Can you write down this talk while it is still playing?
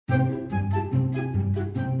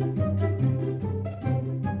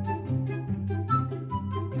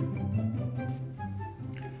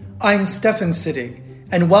I'm Stefan Sittig,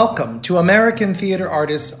 and welcome to American Theater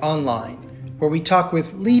Artists Online, where we talk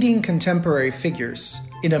with leading contemporary figures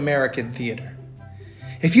in American theater.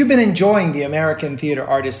 If you've been enjoying the American Theater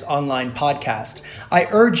Artists Online podcast, I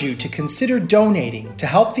urge you to consider donating to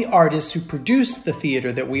help the artists who produce the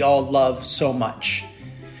theater that we all love so much.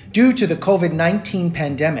 Due to the COVID-19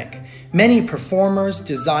 pandemic, many performers,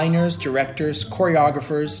 designers, directors,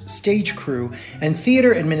 choreographers, stage crew, and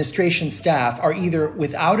theater administration staff are either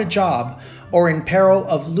without a job or in peril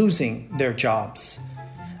of losing their jobs.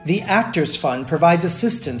 The Actors Fund provides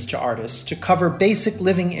assistance to artists to cover basic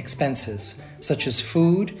living expenses, such as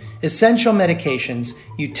food, essential medications,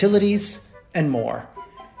 utilities, and more.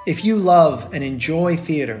 If you love and enjoy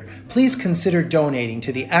theater, please consider donating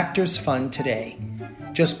to the Actors Fund today.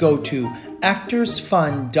 Just go to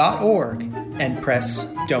actorsfund.org and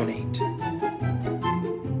press donate.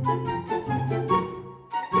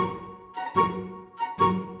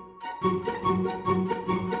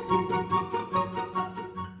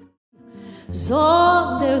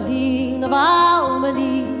 Zonderling of al mijn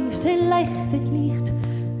liefde legt het licht,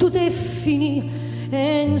 doet de fini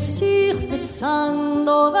en stuurt het zand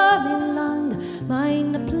over mijn land,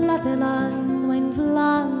 mijn platteland, mijn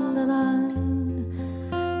Vlaanderland.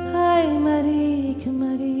 Hey, Marieke,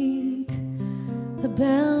 Marieke, the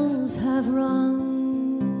bells have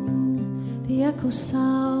rung, the echo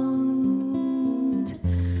sound,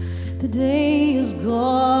 the day is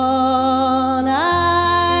gone.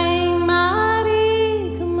 Hey,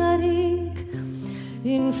 Marieke, Marieke,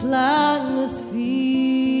 in Flanders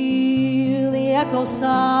feel the echo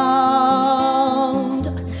sound,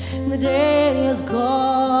 the day is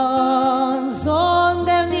gone.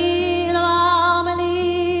 Zonderling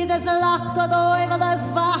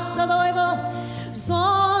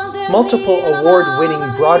multiple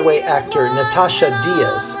award-winning Broadway actor Natasha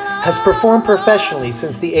Diaz has performed professionally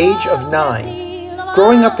since the age of 9.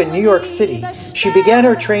 Growing up in New York City, she began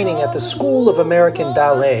her training at the School of American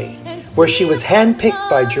Ballet, where she was handpicked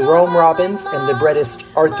by Jerome Robbins and librettist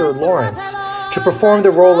Arthur Lawrence to perform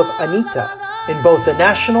the role of Anita in both the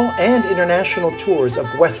national and international tours of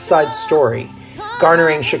West Side Story,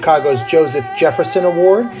 garnering Chicago's Joseph Jefferson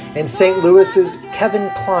Award and St. Louis's Kevin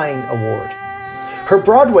Kline Award. Her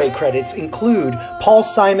Broadway credits include Paul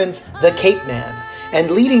Simon's The Cape Man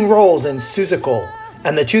and leading roles in Seussical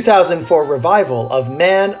and the 2004 revival of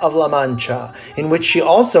Man of La Mancha, in which she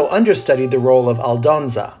also understudied the role of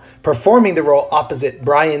Aldonza, performing the role opposite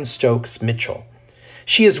Brian Stokes Mitchell.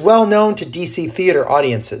 She is well known to DC theater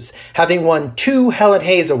audiences, having won 2 Helen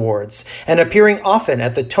Hayes Awards and appearing often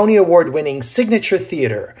at the Tony Award-winning Signature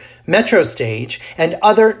Theater, Metro Stage, and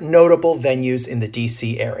other notable venues in the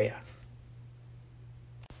DC area.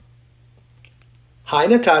 Hi,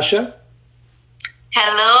 Natasha.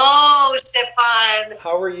 Hello, Stefan.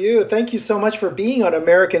 How are you? Thank you so much for being on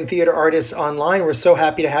American Theater Artists Online. We're so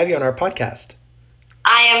happy to have you on our podcast.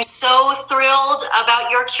 I am so thrilled about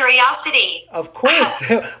your curiosity. Of course.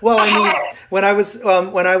 Well, I mean, when I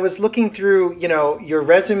was looking through, your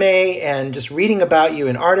resume and just reading about you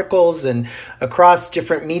in articles and across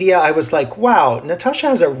different media, I was like, wow, Natasha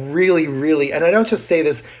has a really, really, and I don't just say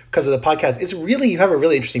this because of the podcast, you have a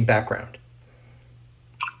really interesting background.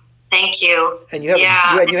 Thank you. And you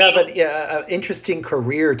have an interesting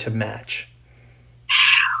career to match.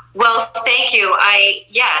 Well, thank you. I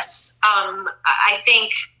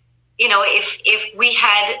think, if we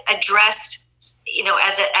had addressed,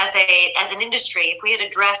 as an industry, if we had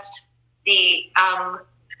addressed the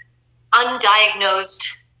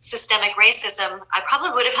undiagnosed systemic racism, I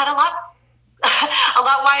probably would have had a lot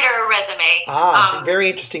wider resume.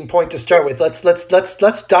 Very interesting point to start with.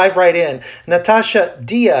 Let's dive right in. Natasha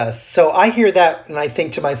Diaz. So I hear that and I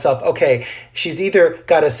think to myself, okay, she's either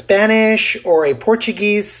got a Spanish or a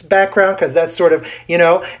Portuguese background, because that's sort of,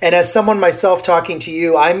 and as someone myself talking to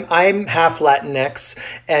you, I'm half Latinx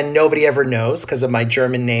and nobody ever knows because of my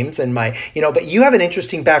German names and my, but you have an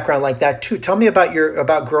interesting background like that too. Tell me about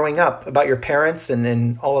growing up, about your parents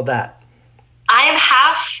and all of that. I am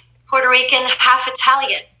half Puerto Rican, half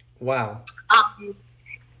Italian. Wow.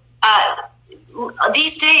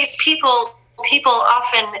 These days, people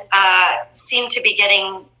often seem to be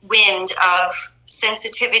getting wind of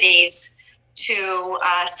sensitivities to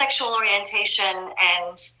sexual orientation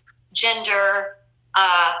and gender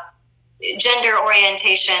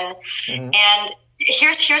orientation. Mm-hmm. And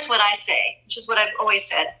here's what I say, which is what I've always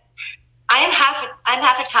said. I'm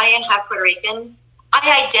half Italian, half Puerto Rican. I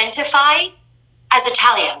identify as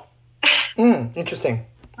Italian. Interesting.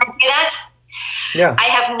 See that? Yeah. I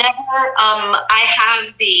have never, I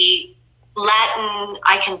have the Latin,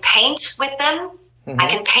 I can paint with them. I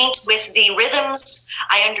can paint with the rhythms.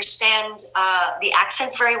 I understand the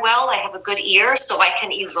accents very well. I have a good ear, so I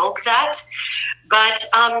can evoke that. But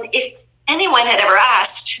if anyone had ever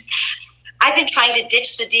asked, I've been trying to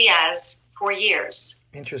ditch the Diaz for years.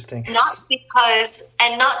 Interesting.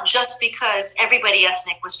 Not just because everybody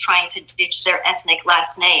ethnic was trying to ditch their ethnic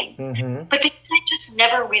last name, but because I just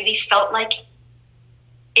never really felt like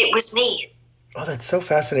it was me. Oh, that's so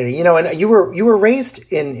fascinating. You know, and you were raised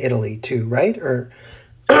in Italy too, right? Or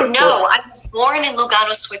no, I was born in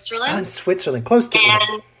Lugano, Switzerland. in Switzerland, close to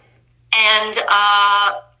Italy. And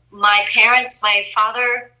my parents, my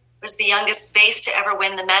father was the youngest bass to ever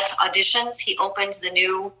win the Met auditions. He opened the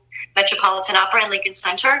new Metropolitan Opera in Lincoln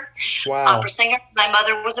Center. Wow. Opera singer. My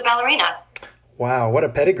mother was a ballerina. Wow, what a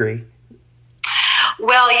pedigree.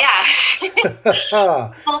 Well, yeah.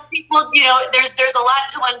 Well, people, you know, there's a lot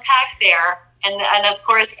to unpack there. And of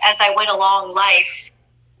course, as I went along life,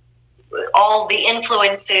 all the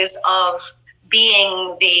influences of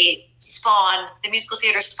being the spawn, the musical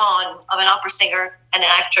theater spawn of an opera singer and an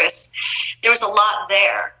actress, there was a lot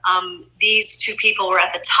there. These two people were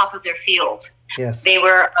at the top of their field. Yes. They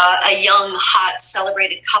were a young, hot,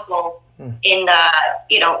 celebrated couple in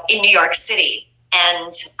New York City,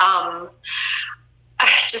 and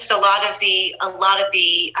just a lot of the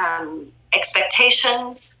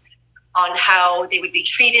expectations on how they would be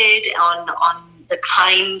treated, on the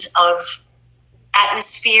kind of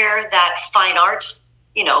atmosphere that fine art,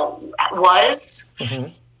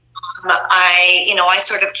 was. I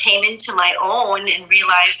sort of came into my own and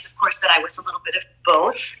realized, of course, that I was a little bit of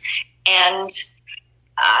both, and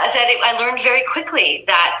I learned very quickly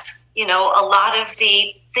that, a lot of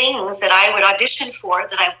the things that I would audition for,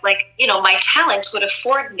 that I my talent would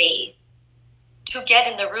afford me to get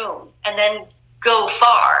in the room and then go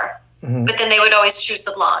far, but then they would always choose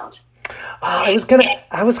the blonde. I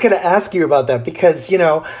was gonna ask you about that because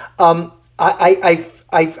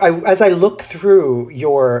as I look through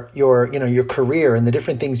your career and the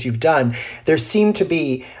different things you've done, there seem to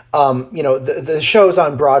be the shows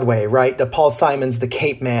on Broadway, right? The Paul Simon's The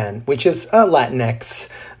Cape Man, which is a Latinx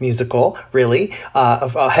musical, really,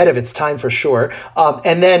 ahead of its time for sure.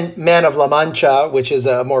 And then Man of La Mancha, which is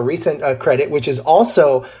a more recent credit, which is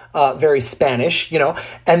also very Spanish,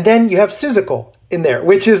 And then you have Seussical in there,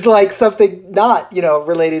 which is like something not,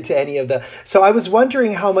 related to any of the. So I was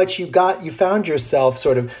wondering how much you found yourself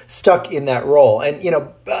sort of stuck in that role. And,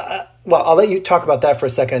 well, I'll let you talk about that for a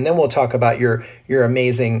second, and then we'll talk about your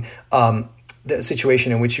amazing the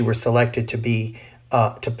situation in which you were selected to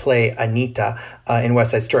play Anita in West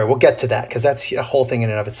Side Story. We'll get to that because that's a whole thing in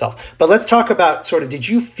and of itself. But let's talk about sort of, did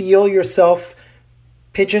you feel yourself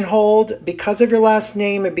pigeonholed because of your last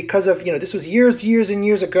name and because of, this was years and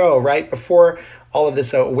years ago, right? Before all of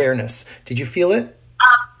this awareness. Did you feel it?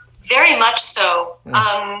 Very much so.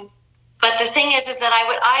 But the thing is that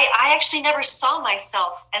I actually never saw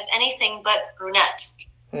myself as anything but brunette.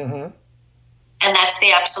 And that's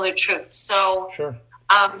the absolute truth. So sure.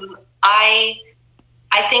 I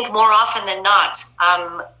think more often than not,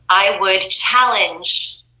 I would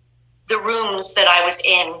challenge the rooms that I was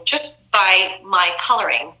in just by my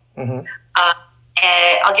coloring.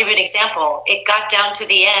 I'll give you an example. It got down to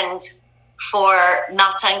the end for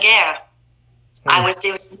Martin Guerre. It was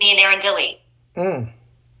me and Aaron Dilley.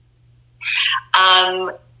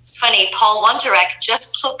 It's funny, Paul Wontorek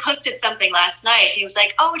just posted something last night. He was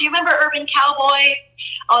like, "Oh, do you remember Urban Cowboy?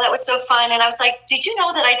 Oh, that was so fun." And I was like, "Did you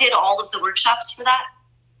know that I did all of the workshops for that?"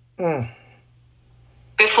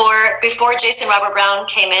 Before Jason Robert Brown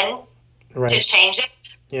came in to change it.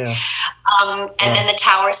 Yeah. And then the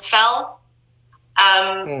towers fell.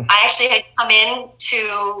 I actually had come in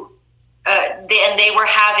to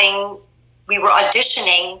we were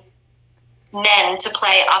auditioning men to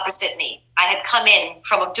play opposite me. I had come in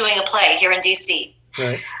from doing a play here in DC.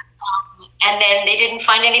 Right. And then they didn't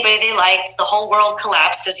find anybody they liked. The whole world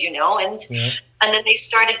collapsed, as you know. And then they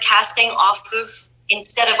started casting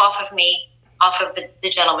instead of off of me, off of the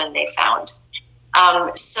gentleman they found.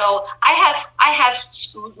 So I have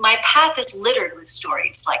my path is littered with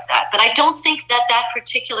stories like that, but I don't think that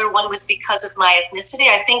particular one was because of my ethnicity.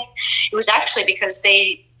 I think it was actually because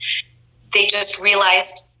they just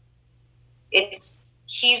realized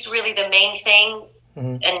he's really the main thing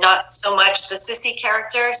and not so much the sissy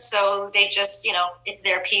character. So they just, it's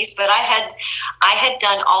their piece. But I had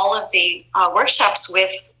done all of the workshops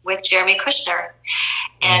with Jeremy Kushner,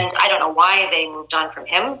 and I don't know why they moved on from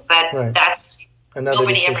him, but that's another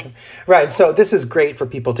decision. Right. So this is great for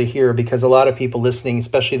people to hear because a lot of people listening,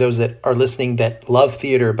 especially those that are listening that love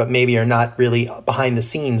theater, but maybe are not really behind the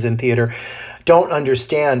scenes in theater, don't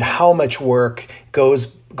understand how much work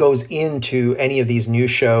goes goes into any of these new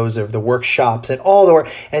shows or the workshops and all the work.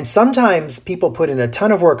 And sometimes people put in a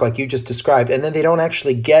ton of work like you just described, and then they don't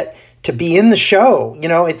actually get to be in the show. You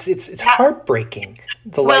know, it's heartbreaking.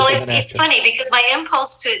 Well, it's funny because my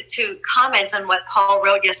impulse to comment on what Paul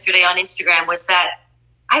wrote yesterday on Instagram was that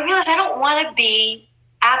I realized I don't want to be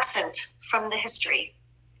absent from the history.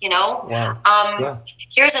 You know,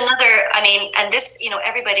 Here's another, I mean, and this, you know,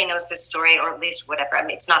 everybody knows this story, or at least whatever. I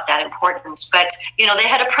mean, it's not that important, but, you know, they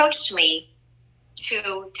had approached me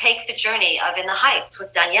to take the journey of In the Heights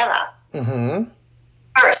with Daniela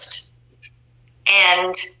first.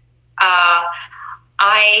 And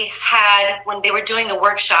I had, when they were doing the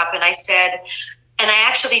workshop, and I said, and I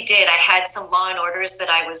actually did, I had some Law and Orders that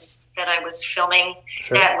I was filming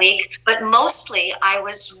that week, but mostly I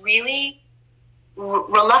was really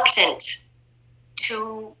reluctant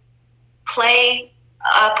to play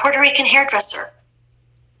a Puerto Rican hairdresser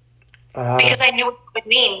because I knew what it would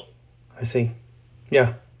mean. I see.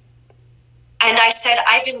 Yeah. And I said,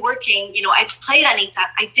 I've been working, you know, I played Anita.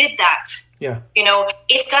 I did that. Yeah. You know,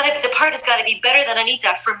 the part has got to be better than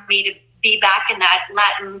Anita for me to be back in that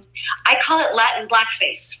Latin, I call it Latin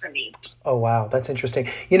blackface for me. Oh, wow. That's interesting.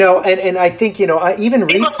 You know, and I think, you know, I even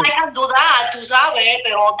recently...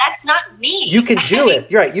 That's not me. You can do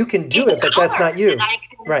it. You're right. You can do it, but that's not you.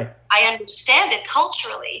 Right. I understand it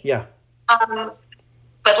culturally. Yeah.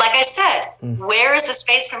 But like I said, where is the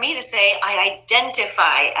space for me to say I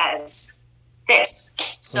identify as this?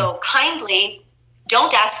 So kindly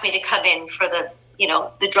don't ask me to come in for the, you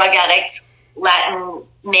know, the drug addict Latin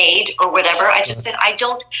maid or whatever. I just said, I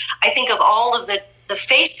think of all of the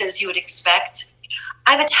faces you would expect.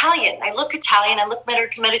 I'm Italian. I look Italian. I look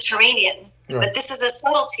Mediterranean. Right. But this is a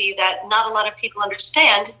subtlety that not a lot of people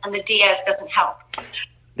understand, and the Diaz doesn't help.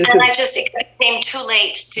 It came too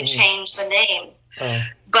late to change the name.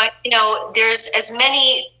 But, you know, there's as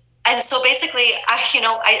many, and so basically,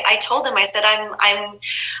 I told them, I said,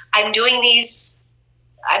 I'm doing this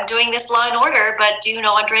Law and Order, but do you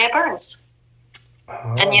know Andrea Burns?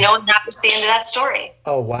 And, you know, that was the end of that story.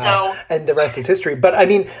 Oh, wow. So, and the rest is history. But, I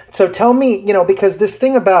mean, so tell me, you know, because this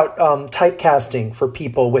thing about typecasting for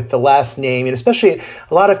people with the last name, and especially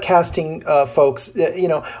a lot of casting folks, you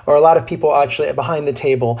know, or a lot of people actually behind the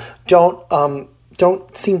table don't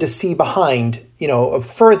seem to see behind, you know,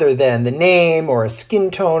 further than the name or a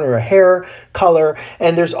skin tone or a hair color.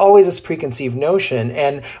 And there's always this preconceived notion.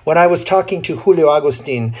 And when I was talking to Julio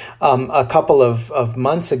Agustin a couple of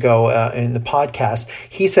months ago in the podcast,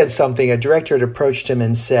 he said something, a director had approached him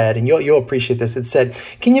and said, and you'll appreciate this, it said,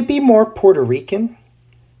 "Can you be more Puerto Rican?"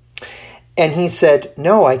 And he said,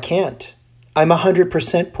 "No, I can't. I'm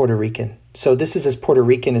 100% Puerto Rican. So this is as Puerto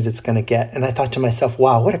Rican as it's going to get." And I thought to myself,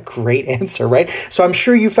 wow, what a great answer, right? So I'm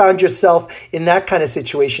sure you found yourself in that kind of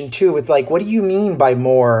situation too, with like, what do you mean by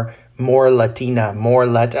more Latina, more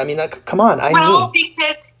Latin? I mean, like, come on.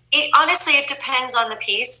 Because honestly, it depends on the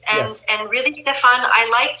piece. And really, Stefan, I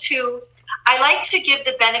like to give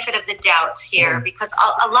the benefit of the doubt here because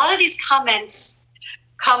a lot of these comments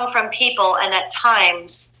come from people, and at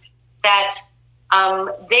times that I'm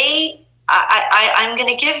going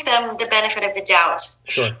to give them the benefit of the doubt.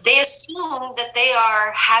 Sure. They assume that they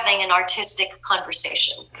are having an artistic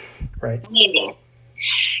conversation. Right. Meaning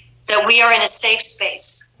that we are in a safe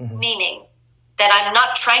space. Meaning that I'm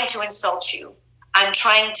not trying to insult you. I'm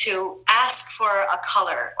trying to ask for a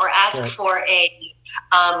color or ask for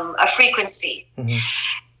a frequency.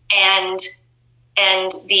 And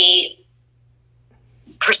the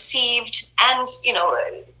perceived and, you know,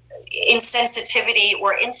 insensitivity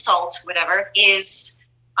or insult, whatever, is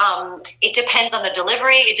it depends on the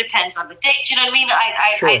delivery, it depends on the date. You know what I mean?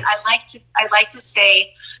 I like to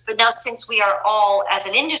say, but now since we are all as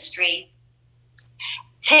an industry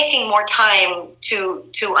taking more time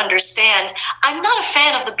to understand, I'm not a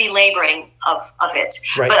fan of the belaboring of it,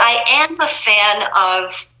 but I am a fan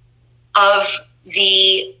of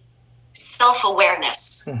the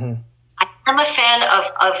self-awareness. I'm a fan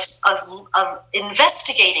of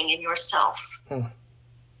investigating in yourself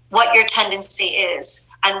what your tendency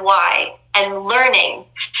is and why, and learning.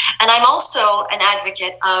 And I'm also an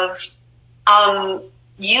advocate of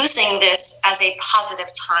using this as a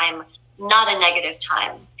positive time, not a negative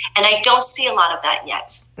time. And I don't see a lot of that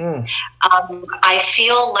yet. I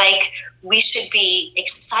feel like we should be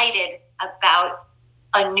excited about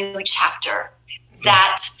a new chapter.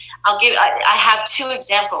 That I have two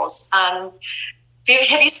examples. Have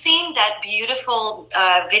you seen that beautiful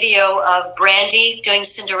video of Brandy doing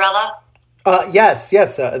Cinderella? Yes,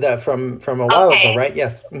 from a while ago, right?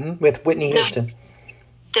 Yes, with Whitney Houston.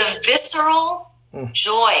 The visceral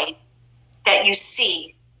joy that you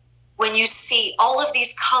see when you see all of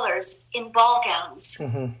these colors in ball gowns.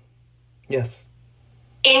 Mm-hmm. Yes.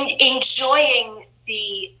 Enjoying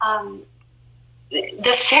the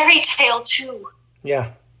fairy tale too.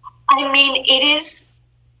 Yeah. I mean, it is,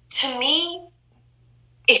 to me,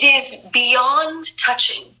 it is beyond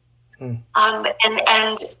touching. And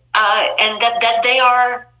that they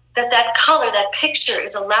are, that color, that picture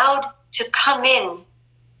is allowed to come in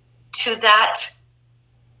to that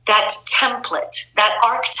template, that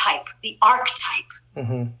archetype, the archetype.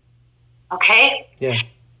 Mm-hmm. Okay? Yeah.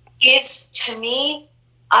 Is, to me,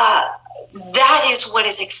 that is what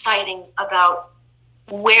is exciting about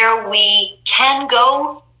where we can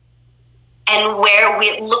go and where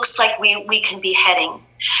it looks like we can be heading.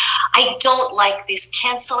 I don't like this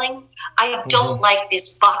canceling. I don't like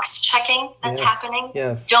this box checking that's happening.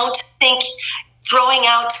 Yes. Don't think throwing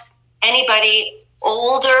out anybody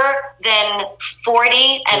older than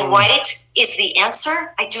 40 and white is the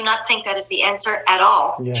answer. I do not think that is the answer at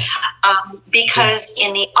all. Yeah. Because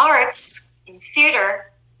in the arts, in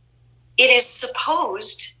theater, it is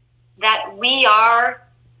supposed that we are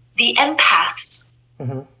the empaths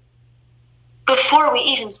before we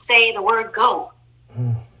even say the word go.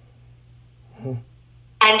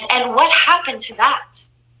 And what happened to that?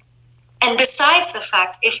 And besides the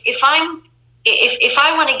fact, if I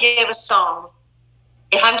want to give a song,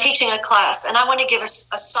 if I'm teaching a class and I want to give a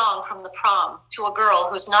song from the prom to a girl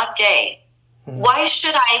who's not gay, why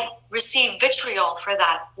should I receive vitriol for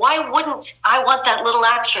that? Why wouldn't I want that little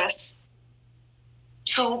actress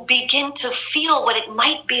to begin to feel what it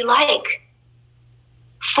might be like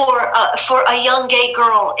for a young gay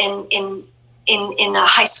girl in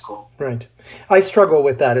high school? Right. I struggle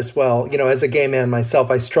with that as well. You know, as a gay man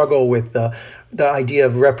myself, I struggle with the idea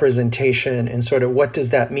of representation and sort of what does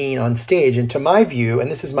that mean on stage. And to my view,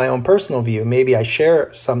 and this is my own personal view, maybe I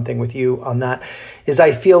share something with you on that, is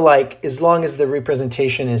I feel like as long as the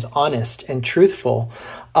representation is honest and truthful,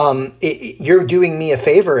 you're doing me a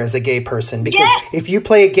favor as a gay person, because if you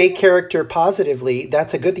play a gay character positively,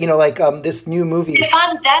 that's a good, you know, like this new movie.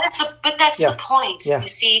 Stefan, that's the point, you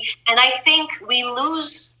see. And I think we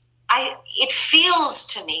lose. It feels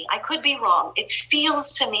to me, I could be wrong, it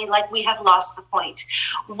feels to me like we have lost the point.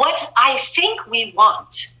 What I think we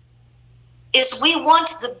want is we want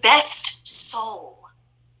the best soul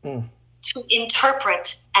to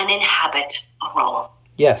interpret and inhabit a role.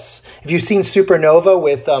 Yes. Have you seen Supernova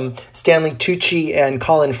with Stanley Tucci and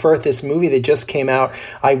Colin Firth, this movie that just came out?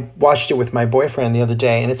 I watched it with my boyfriend the other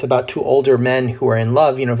day, and it's about two older men who are in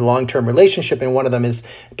love, you know, a long-term relationship, and one of them is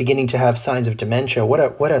beginning to have signs of dementia.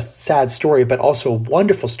 What a sad story, but also a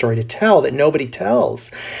wonderful story to tell that nobody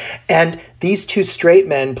tells. And these two straight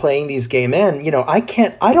men playing these gay men, you know, I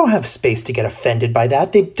don't have space to get offended by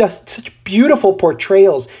that. They've just such beautiful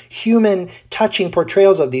portrayals, human touching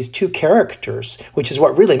portrayals of these two characters, which is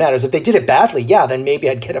what really matters. If they did it badly, then maybe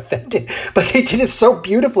I'd get offended. But they did it so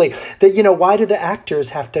beautifully that, you know, why do the actors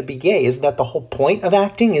have to be gay? Isn't that the whole point of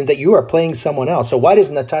acting? Is that you are playing someone else? So why does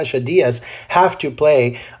Natasha Diaz have to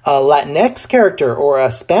play a Latinx character or a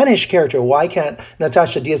Spanish character? Why can't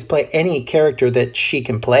Natasha Diaz play any character that she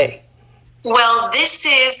can play? Well, this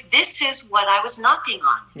is what I was knocking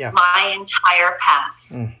on my entire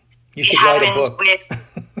path. You should write a book.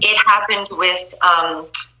 It happened with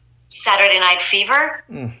Saturday Night Fever.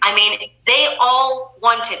 I mean, they all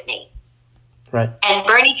wanted me. Right. And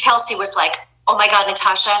Bernie Kelsey was like, oh my God,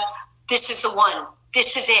 Natasha, this is the one.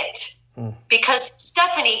 This is it. Because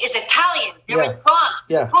Stephanie is Italian. They're in Bronx,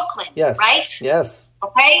 Brooklyn, right? Yes.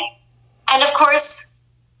 Okay? And of course,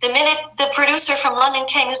 the minute the producer from London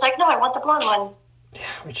came, he was like, no, I want the blonde one. Yeah,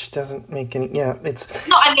 which doesn't make any, it's...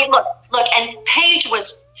 No, I mean, look, and Paige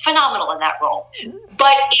was phenomenal in that role.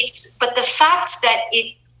 But the fact that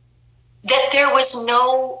there was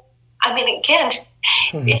no, I mean, again,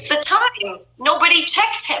 it's the time. Nobody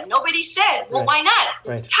checked him. Nobody said, well, why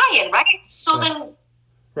not? Italian, right? So then...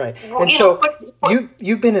 Right. And so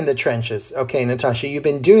you've been in the trenches, okay, Natasha, you've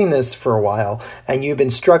been doing this for a while, and you've been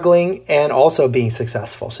struggling and also being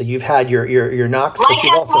successful. So you've had your knocks. Like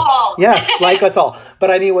us all. Yes, like us all.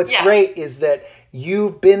 But I mean, what's great is that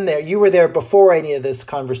you've been there. You were there before any of this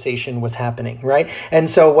conversation was happening, right? And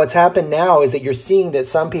so what's happened now is that you're seeing that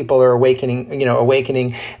some people are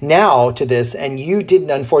awakening now to this, and you didn't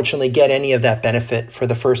unfortunately get any of that benefit for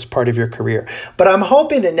the first part of your career. But I'm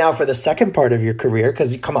hoping that now for the second part of your career,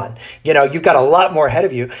 because come on, you've got a lot more ahead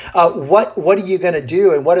of you. What are you going to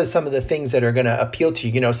do, and what are some of the things that are going to appeal to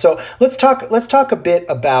you? So let's talk a bit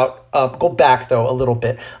about go back though a little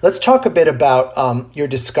bit. Let's talk a bit about your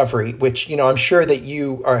discovery, which, you know, I'm sure that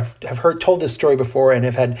you have told this story before and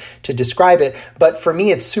have had to describe it. But for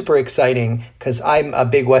me, it's super exciting because I'm a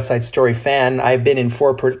big West Side Story fan. I've been in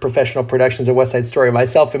 4 professional productions of West Side Story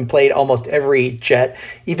myself and played almost every Jet,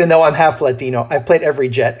 even though I'm half Latino. I've played every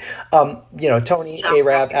Jet. You know, Tony,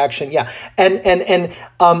 Arab, action, yeah, and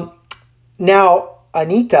now.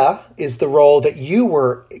 Anita is the role that you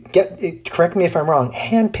were, correct me if I'm wrong,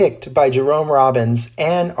 handpicked by Jerome Robbins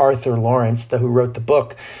and Arthur Lawrence, who wrote the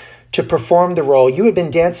book, to perform the role. You had been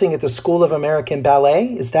dancing at the School of American Ballet.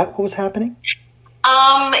 Is that what was happening?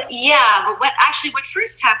 Yeah, but what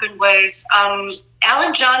first happened was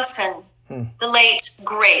Alan Johnson, the late,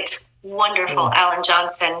 great, wonderful Alan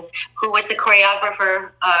Johnson, who was the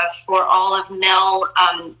choreographer for all of Mel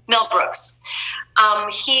Brooks.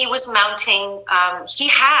 He was mounting, he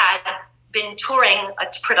had been touring a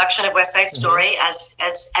production of West Side Story, as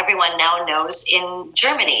everyone now knows, in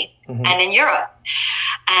Germany and in Europe.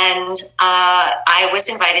 And I was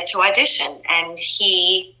invited to audition, and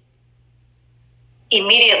he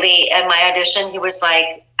immediately at my audition, he was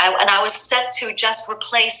like, I was set to just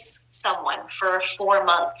replace someone for 4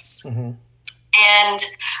 months. And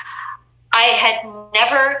I had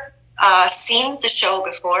never seen the show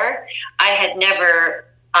before. I had never,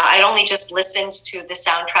 I'd only just listened to the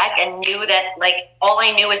soundtrack and knew that, like, all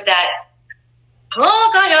I knew is that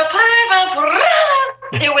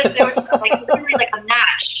there was like literally like a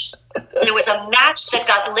match. There was a match that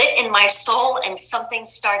got lit in my soul and something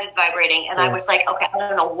started vibrating. And I was like, okay, I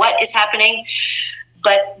don't know what is happening,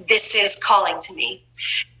 but this is calling to me.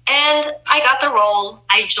 And I got the role.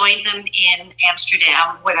 I joined them in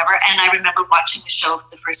Amsterdam, whatever. And I remember watching the show for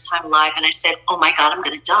the first time live, and I said, "Oh my God, I'm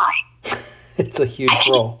going to die." It's a huge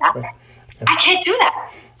role. Right. I can't do that.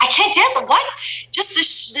 I can't dance. What?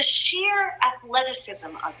 Just the sheer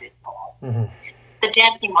athleticism of it all. The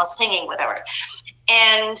dancing while singing, whatever.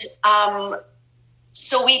 And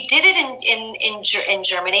so we did it in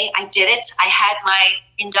Germany. I did it. I had my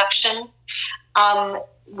induction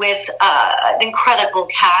with an incredible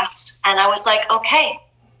cast, and I was like, okay,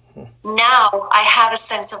 now I have a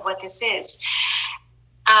sense of what this is.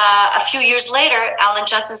 A few years later, Alan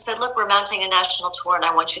Johnson said, look, we're mounting a national tour, and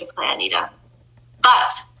I want you to play Anita.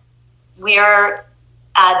 But we're,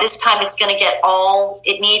 this time it's going to get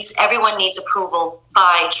everyone needs approval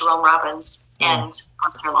by Jerome Robbins and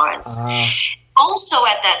Arthur Lawrence. Also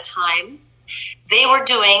at that time, they were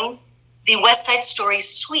doing the West Side Story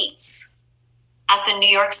suites at the New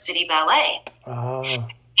York City Ballet.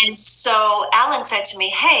 And so Alan said to me,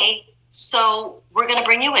 hey, so we're going to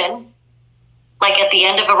bring you in, like at the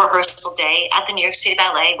end of a rehearsal day at the New York City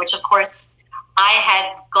Ballet, which of course I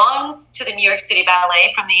had gone to the New York City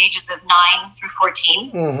Ballet from the ages of 9 through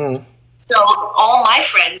 14. So all my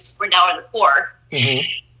friends were now in the corps. And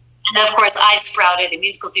then of course I sprouted a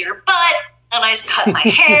musical theater butt, and I cut my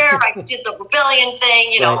hair, I did the rebellion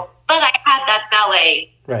thing, you know, but I had that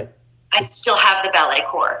ballet. Right. I still have the ballet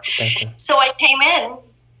corps. So I came in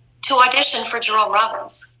to audition for Jerome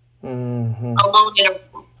Robbins alone in a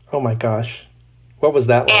room. Oh my gosh. What was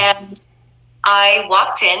that like? And I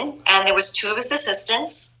walked in, and there was 2 of his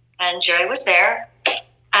assistants, and Jerry was there,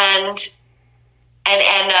 and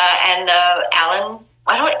Alan.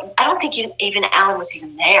 I don't think even Alan was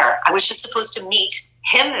even there. I was just supposed to meet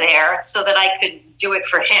him there so that I could do it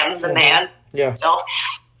for him, the man himself.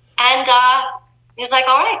 And he was like,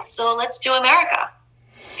 all right, so let's do America.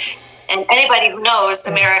 And anybody who knows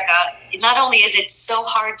America, not only is it so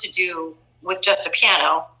hard to do with just a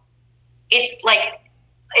piano, it's like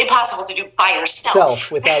impossible to do by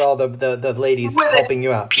yourself. Without all the ladies helping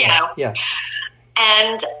you out. Piano. Yeah.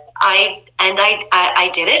 And I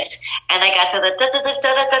did it, and I got to the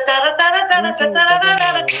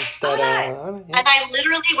and I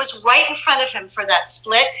literally was right in front of him for that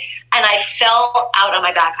split, and I fell out on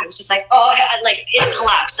my back. I was just like, it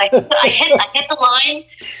collapsed. I hit the line,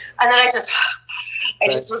 and then I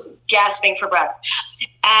just was gasping for breath.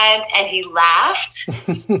 And he laughed,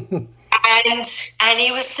 and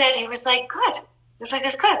he was like, good. He was like,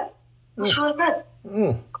 it's good. It was really good.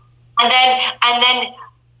 And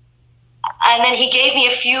then he gave me a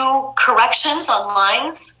few corrections on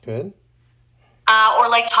lines. Good. Or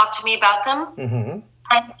like talk to me about them. And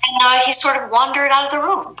he sort of wandered out of the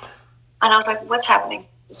room. And I was like, what's happening?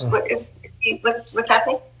 What's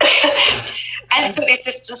happening? And so the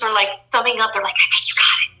assistants are like thumbing up. They're like, I think you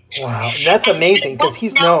got it. Wow, that's amazing, because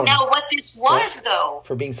he's known. Now what this was, though.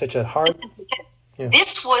 For being such a hard...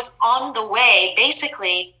 This was on the way.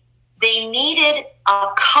 Basically, they needed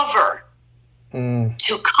a cover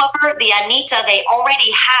to cover the Anita they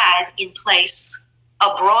already had in place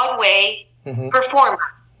a Broadway performer,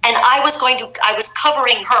 and I was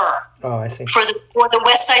covering her. Oh, I see. For the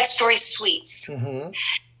West Side Story suites.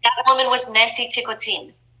 That woman was Nancy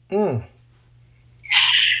Ticotin.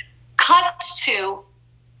 Cut to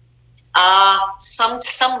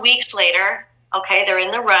some weeks later. Okay, they're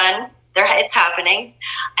in the run. It's happening,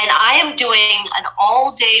 and I am doing an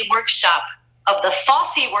all-day workshop of the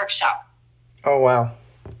Fosse workshop. Oh, wow.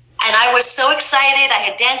 And I was so excited. I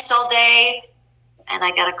had danced all day, and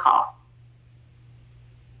I got a call.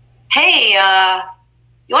 Hey,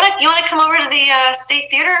 you want to come over to the State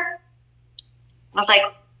Theater? I was like,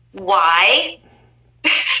 why?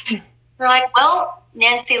 They're like, well,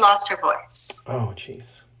 Nancy lost her voice. Oh,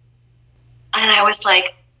 jeez. And I was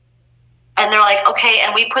like, and they're like, okay,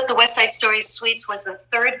 and we put the West Side Story Suites was the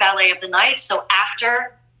third ballet of the night, so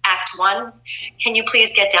after Act 1, can you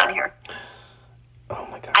please get down here? Oh,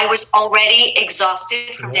 my God. I was already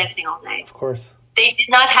exhausted from dancing all day. Of course. They did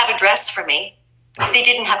not have a dress for me. They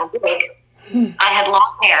didn't have a wig. I had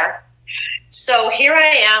long hair. So here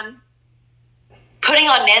I am, putting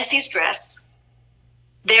on Nancy's dress.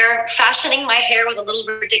 They're fashioning my hair with a little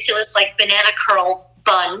ridiculous, like, banana curl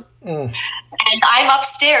bun. And I'm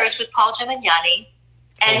upstairs with Paul Gemignani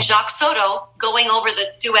and Jacques Soto going over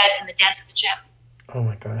the duet in the Dance at the Gym. Oh,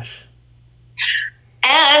 my gosh.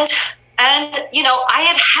 And you know, I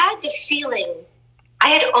had the feeling, I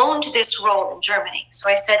had owned this role in Germany. So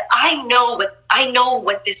I said, I know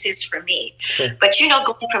what this is for me. Sure. But, you know,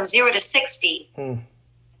 going from 0 to 60, build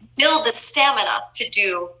the stamina to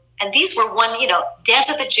do. And these were Dance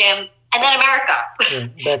at the Gym and then America.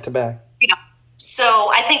 Yeah, back to back. You know,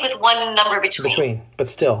 so I think with one number between. But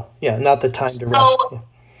still, yeah, not the time to rest. Yeah.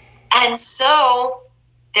 And so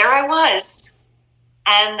there I was.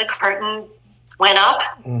 And the curtain went up.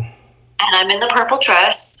 And I'm in the purple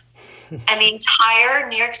dress. And the entire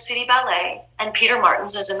New York City Ballet and Peter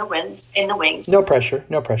Martins is in the wings. No pressure.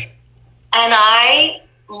 And I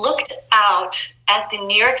looked out at the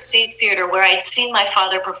New York State Theater where I'd seen my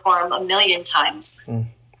father perform a million times. And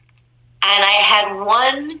I had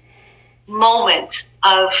one moment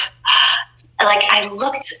of, like, I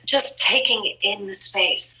looked, just taking in the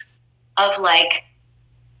space of, like,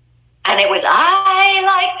 and it was, I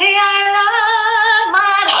like the island,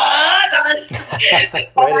 my heart.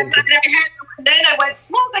 And then I went,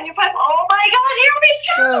 smoke on your pipe. Oh my God, here we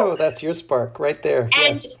go. Oh, that's your spark right there.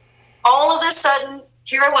 And all of a sudden,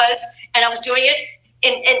 here I was, and I was doing it,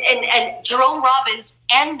 and Jerome Robbins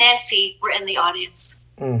and Nancy were in the audience.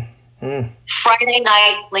 Friday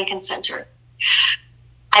night, Lincoln Center.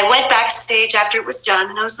 I went backstage after it was done,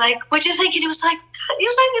 and I was like, what'd you think? And he was like,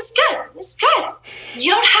 it's good.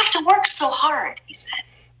 You don't have to work so hard, he said.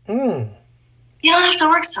 You don't have to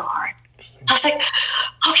work so hard. I was like,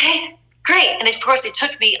 okay, great. And of course, it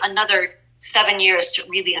took me another 7 years to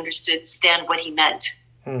really understand what he meant.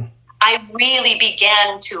 I really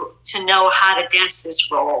began to know how to dance this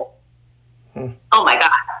role. Oh my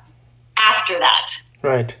God. After that.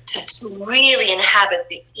 Right. To really inhabit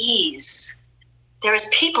the ease. There's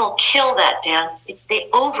people kill that dance. They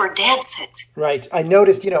over dance it. Right. I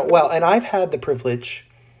noticed, and I've had the privilege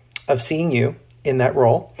of seeing you in that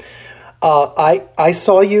role. I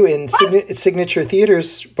saw you in Signature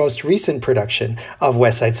Theater's most recent production of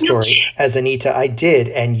West Side Story as Anita. I did,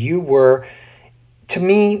 and you were, to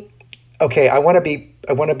me, okay, I want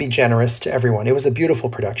to be generous to everyone. It was a beautiful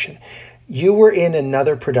production. You were in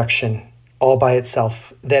another production all by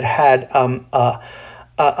itself that had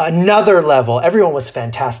another level. Everyone was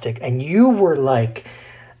fantastic, and you were like,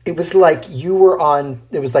 it was like you were on.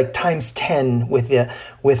 It was like times 10 with the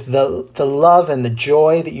love and the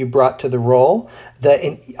joy that you brought to the role.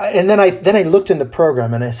 And then I looked in the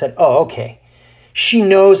program and I said, oh, okay, she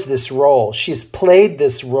knows this role. She's played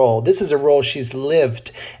this role. This is a role she's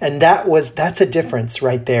lived, and that's a difference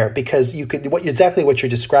right there, because you could exactly what you're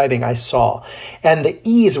describing. I saw, and the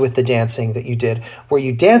ease with the dancing that you did, where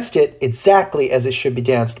you danced it exactly as it should be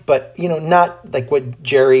danced, but not like what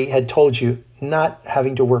Jerry had told you. Not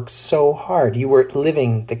having to work so hard. You were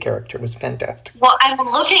living the character. It was fantastic. Well, I'm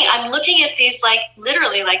looking at these, like,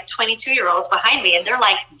 literally, like, 22-year-olds behind me, and they're,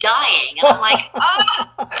 like, dying. And I'm like,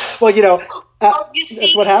 oh. Well, you see,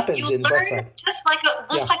 that's what happens you in learn West Side. Just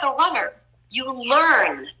like a runner. You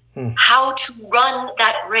learn how to run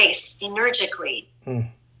that race energically.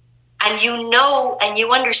 And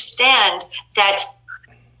you understand that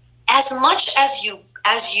as much as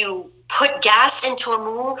you put gas into a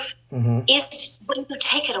move is when you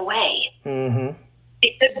take it away.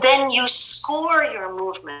 Because then you score your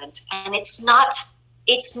movement, and it's not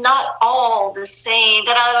all the same.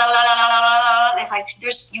 It's like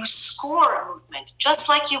you score a movement just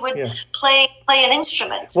like you would play an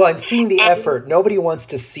instrument. Well, and seeing the effort, nobody wants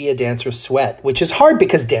to see a dancer sweat, which is hard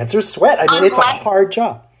because dancers sweat. I mean, it's a hard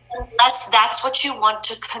job. Unless that's what you want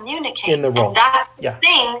to communicate. In the role. And that's the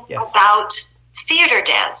thing about theater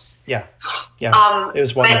dance. Yeah. It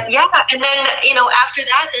was wonderful. Yeah, and then, after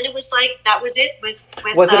that, then it was like, that was it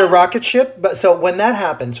with Was it a rocket ship? But so when that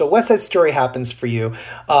happened, so West Side Story happens for you,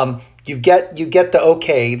 you get the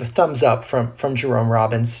okay, the thumbs up from Jerome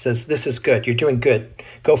Robbins, says, this is good, you're doing good,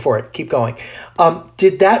 go for it, keep going.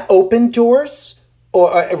 Did that open doors?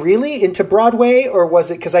 Or really into Broadway, or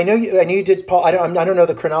was it? Because I know you did Paul. I don't know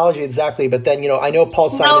the chronology exactly, but then I know Paul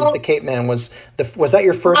Simon's The Cape Man was that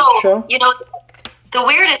your first show? The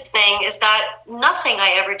weirdest thing is that nothing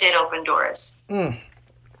I ever did open doors.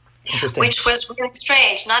 Interesting. Which was really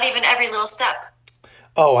strange. Not even Every Little Step.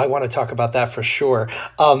 Oh, I want to talk about that for sure.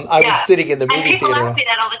 I was sitting in the movie theater. And people ask me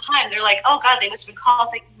that all the time. They're like, oh, God, they must have been called. I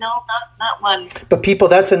was like, no, not one. But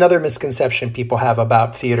that's another misconception people have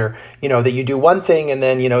about theater, that you do one thing and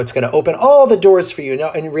then, it's going to open all the doors for you.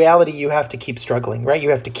 No, in reality, you have to keep struggling, right? You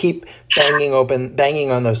have to keep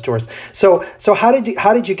banging on those doors. So how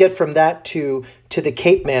did you get from that to The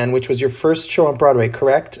Cape Man, which was your first show on Broadway,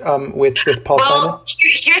 correct? With Paul Simon? Well,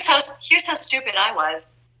 here's how stupid I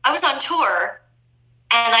was. I was on tour.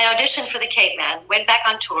 And I auditioned for The Cape Man, went back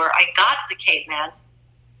on tour. I got The Cape Man.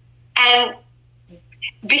 And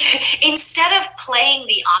instead of playing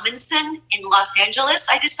the Amundsen in Los Angeles,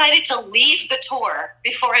 I decided to leave the tour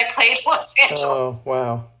before I played Los Angeles. Oh,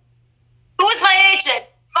 wow. Who was my agent?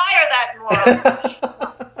 Fire that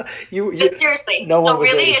moron. Seriously. No one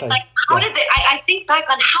was really? It's like, how did they, I think back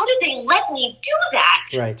on how did they let me do that?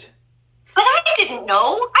 Right. But I didn't know.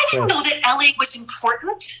 I didn't know that LA was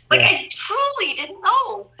important. I truly didn't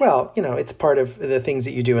know. Well, it's part of the things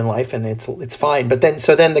that you do in life, and it's fine. But then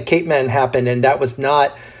The Cape Man happened, and that was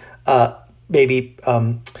not maybe.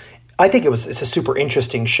 I think it's a super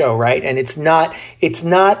interesting show, right? And it's not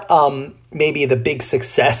maybe the big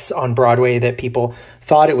success on Broadway that people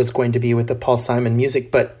thought it was going to be with the Paul Simon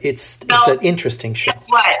music, but it's an interesting show.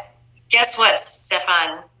 Guess what,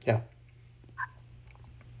 Stefan? Yeah.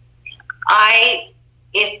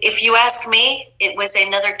 If you ask me, it was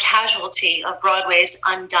another casualty of Broadway's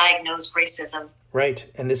undiagnosed racism. Right.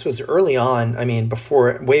 And this was early on, way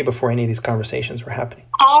before any of these conversations were happening.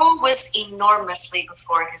 Paul was enormously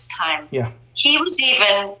before his time. Yeah. He was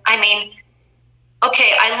even,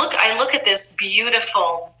 okay, I look at this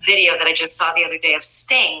beautiful video that I just saw the other day of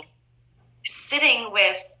Sting sitting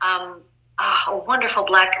with a wonderful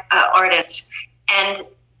black artist, and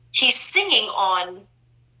he's singing on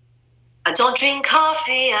I don't drink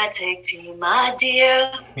coffee, I take tea, my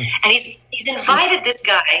dear. And he's invited this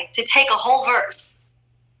guy to take a whole verse.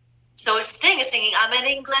 So Sting is singing, I'm an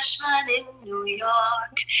Englishman in New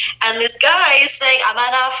York. And this guy is saying, I'm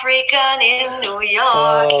an African in New York.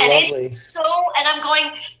 Oh, and lovely. and I'm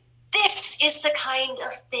going, this is the kind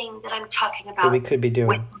of thing that I'm talking about. That we could be doing.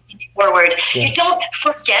 Moving forward. Yeah. You don't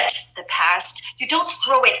forget the past. You don't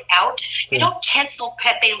throw it out. You don't cancel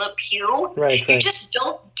Pepe Le Pew. Right. You just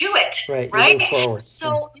don't do it. Right. You move forward.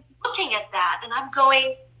 So looking at that, and I'm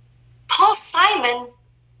going, Paul Simon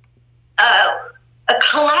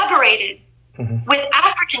collaborated with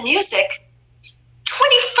African music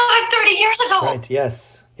 25, 30 years ago. Right.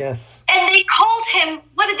 Yes. And they called him.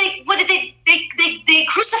 What did they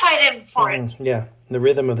crucified him for it? Yeah, The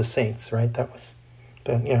Rhythm of the Saints. Right. That was,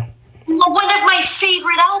 yeah. One of my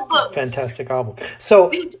favorite albums. Fantastic album. So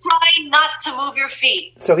you try not to move your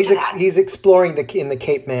feet. So he's exploring in the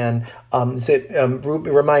Cape Man. Is it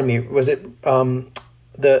remind me? Was it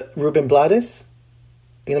the Ruben Blades?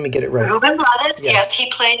 Let me get it right. Ruben Blades. Yeah. Yes, he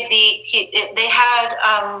played they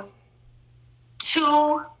had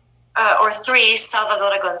 2 or 3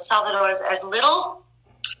 Salvador Gonzalez as little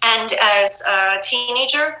and as a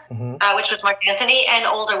teenager, which was Mark Anthony, and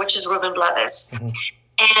older, which is Ruben Blades.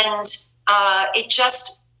 And it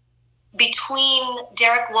just, between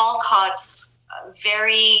Derek Walcott's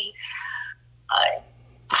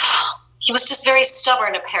he was just very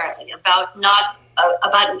stubborn, apparently, about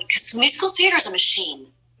because musical theater is a machine,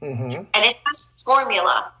 and it has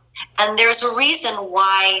formula, and there's a reason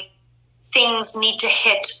why things need to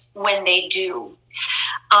hit when they do.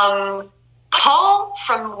 Paul,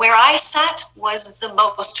 from where I sat, was the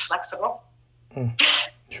most flexible.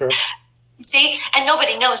 Sure. See, and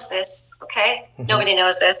nobody knows this, okay? Nobody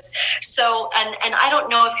knows this. So, and I don't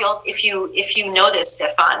know if you know this,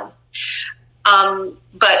 Stefan.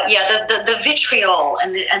 But yeah, the vitriol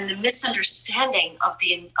and the misunderstanding of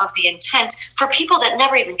the intent for people that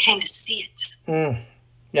never even came to see it.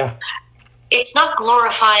 Yeah. It's not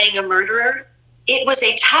glorifying a murderer. it was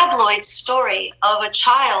a tabloid story of a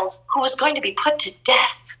child who was going to be put to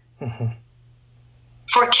death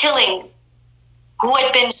for killing, who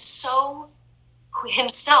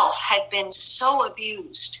himself had been so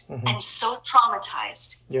abused and so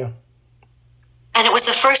traumatized. Yeah. And it was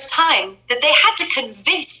the first time that they had to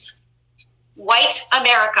convince white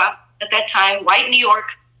America at that time, white New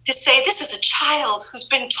York, to say, this is a child who's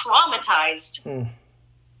been traumatized.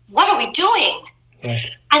 What are we doing? Right.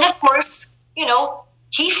 And of course, you know,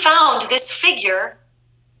 he found this figure.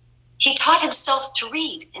 He taught himself to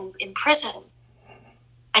read in prison.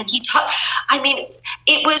 And he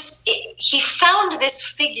found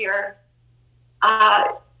this figure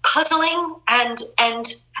puzzling, and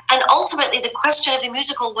ultimately the question of the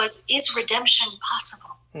musical was, is redemption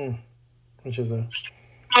possible? Which is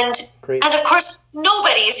great. And of course,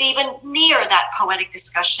 nobody is even near that poetic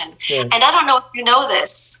discussion. Yeah. And I don't know if you know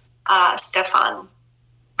this, Stefan,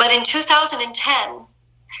 but in 2010,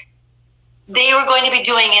 they were going to be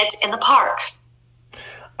doing it in the park.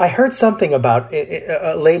 I heard something about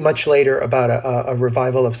much later about a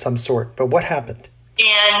revival of some sort, but what happened?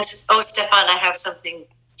 And, Stefan, I have something.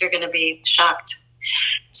 You're going to be shocked.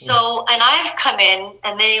 So, and I've come in,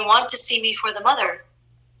 and they want to see me for the mother.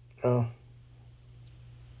 Oh.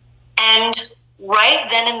 And right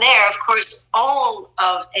then and there, of course, all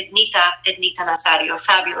of Ednita Nazario, a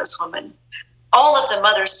fabulous woman, all of the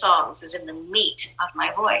mother songs is in the meat of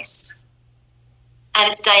my voice. And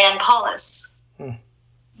it's Diane Paulus.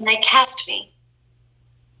 And they cast me.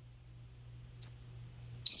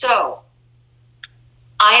 So,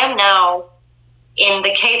 I am now in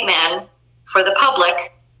the Cape Man for the public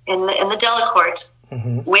in the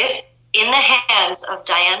Delacorte with, in the hands of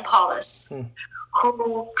Diane Paulus,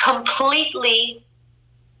 who completely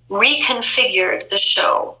reconfigured the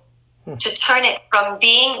show to turn it from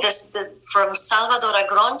being from Salvador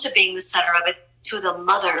Agron to being the center of it to the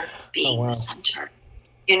mother being the center.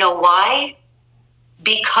 You know why?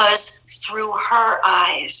 Because through her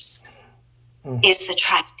eyes is the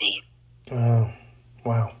tragedy. Oh,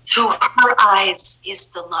 wow. Through her eyes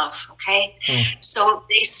is the love, okay? So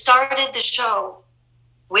they started the show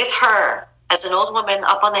with her as an old woman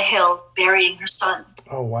up on the hill burying her son.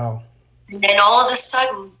 Oh, wow. And then all of a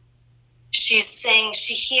sudden, she's saying,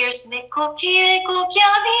 she hears, me coquille,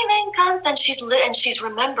 coquille, me encanta, and she's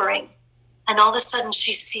remembering. And all of a sudden,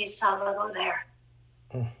 she sees Salvador there.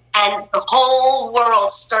 And the whole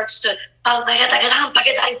world starts to, the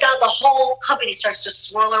whole company starts to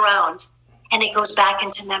swirl around, and it goes back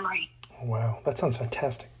into memory. Oh, wow, that sounds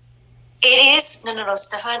fantastic. It is, no,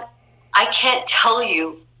 Stefan, I can't tell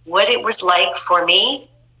you what it was like for me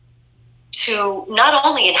to not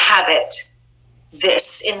only inhabit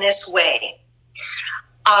this in this way.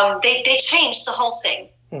 They changed the whole thing.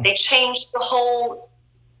 They changed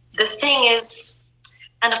the thing is,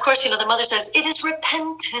 and of course, you know, the mother says, it is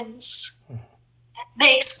repentance that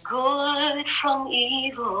makes good from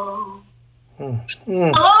evil.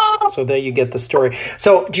 So there you get the story.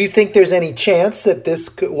 So do you think there's any chance that this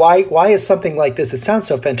could, why is something like this? It sounds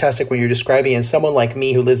so fantastic when you're describing it. And someone like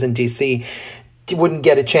me who lives in DC wouldn't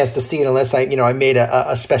get a chance to see it unless I made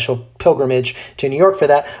a special pilgrimage to New York for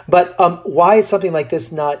that. But why is something like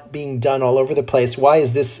this not being done all over the place? Why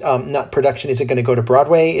is this not production? Is it going to go to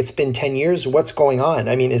Broadway? It's been 10 years. What's going on?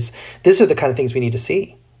 I mean, these are the kind of things we need to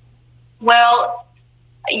see. Well,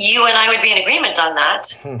 you and I would be in agreement on that.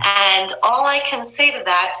 And all I can say to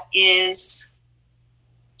that is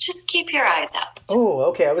just keep your eyes out. Oh,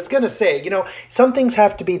 okay. I was going to say, you know, some things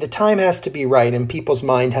have to be, the time has to be right and people's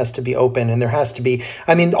mind has to be open, and there has to be,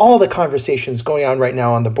 I mean, all the conversations going on right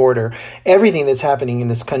now on the border, everything that's happening in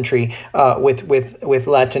this country with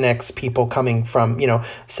Latinx people coming from, you know,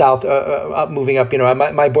 south, moving up, you know,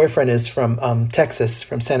 my boyfriend is from Texas,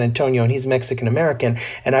 from San Antonio, and he's Mexican-American.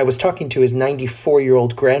 And I was talking to his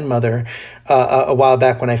 94-year-old grandmother a while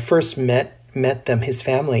back when I first met them, his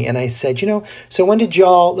family, and I said, you know, so when did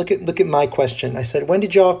y'all, look at my question, I said, when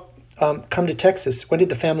did y'all come to Texas? When did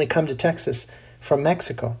the family come to Texas from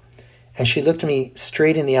Mexico? And she looked me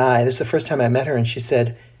straight in the eye. This is the first time I met her, and she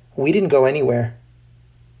said, we didn't go anywhere.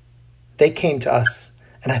 They came to us.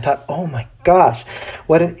 And I thought, oh my gosh,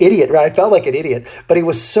 what an idiot, right? I felt like an idiot, but it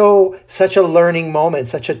was such a learning moment,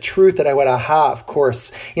 such a truth that I went, aha, of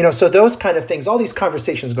course. You know, so those kind of things, all these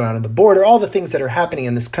conversations going on at the border, all the things that are happening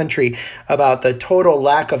in this country about the total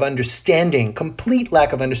lack of understanding, complete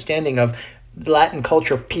lack of understanding of Latin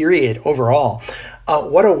culture, period, overall.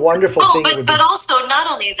 What a wonderful thing. But also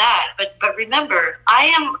not only that, but remember, I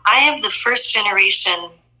am the first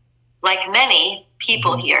generation, like many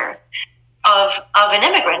people here, of an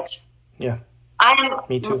immigrant. Yeah.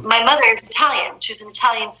 Me too. My mother is Italian. She's an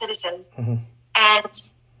Italian citizen. And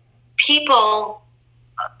people,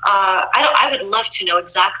 I would love to know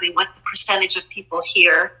exactly what the percentage of people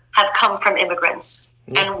here have come from immigrants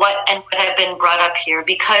and what have been brought up here,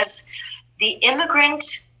 because the immigrant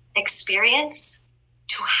experience,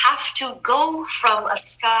 to have to go from a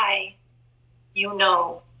sky,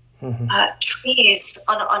 trees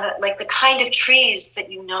on a, like the kind of trees that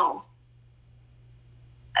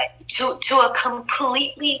to a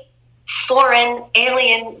completely foreign,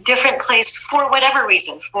 alien, different place for whatever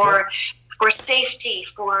reason, for safety,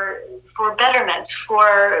 for betterment,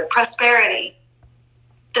 for prosperity.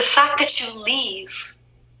 The fact that you leave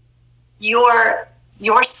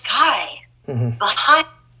your sky behind,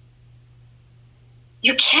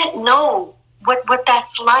 you can't know what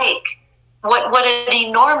that's like, what an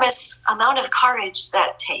enormous amount of courage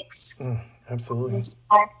that takes. Absolutely.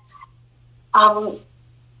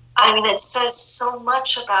 I mean, it says so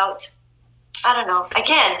much about, I don't know.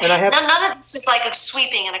 Again, none of this is like a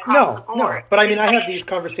sweeping and across the board. No, but I mean, I have these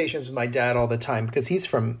conversations with my dad all the time, because he's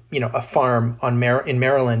from, a farm in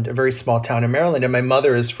Maryland, a very small town in Maryland, and my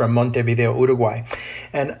mother is from Montevideo, Uruguay.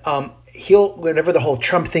 And whenever the whole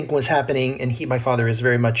Trump thing was happening, and my father is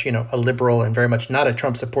very much, a liberal and very much not a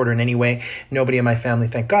Trump supporter in any way. Nobody in my family,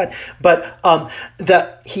 thank God. But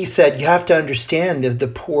he said, you have to understand the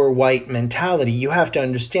poor white mentality. You have to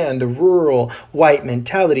understand the rural white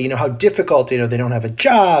mentality. How difficult, they don't have a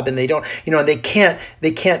job, and they don't, and they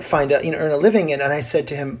can't find earn a living. And I said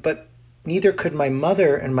to him, but neither could my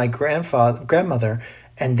mother and my grandmother,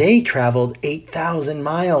 and they traveled 8,000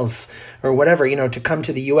 miles or whatever, to come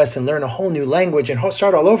to the U.S. and learn a whole new language and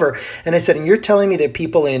start all over. And I said, and you're telling me that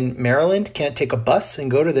people in Maryland can't take a bus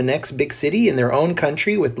and go to the next big city in their own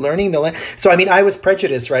country with learning the language? So, I mean, I was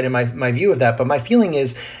prejudiced, right, in my view of that. But my feeling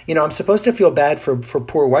is, I'm supposed to feel bad for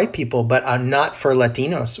poor white people, but I'm not for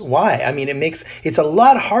Latinos. Why? I mean, it's a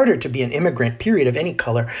lot harder to be an immigrant, period, of any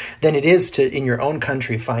color, than it is to, in your own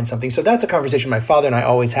country, find something. So that's a conversation my father and I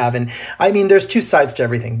always have. And I mean, there's two sides to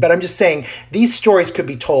everything. But I'm just saying, these stories could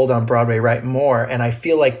be told on Broadway, right, more. And I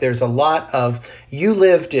feel like there's a lot of, you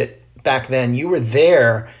lived it back then, you were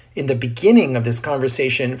there in the beginning of this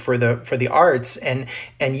conversation for the arts, and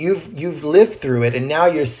you've lived through it, and now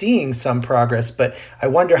you're seeing some progress. But I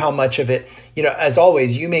wonder how much of it, as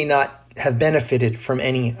always, you may not have benefited from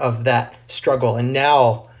any of that struggle. And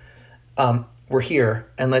now we're here,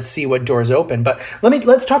 and let's see what doors open. But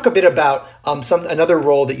let's talk a bit about another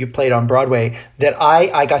role that you played on Broadway that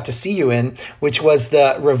I got to see you in, which was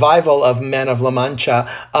the revival of Men of La Mancha.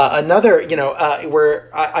 Where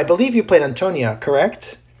I believe you played Antonia,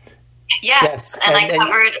 correct? Yes, and I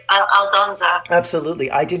covered Aldonza.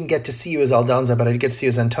 Absolutely. I didn't get to see you as Aldonza, but I did get to see you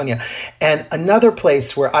as Antonia. And another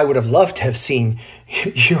place where I would have loved to have seen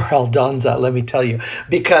your Aldonza, let me tell you,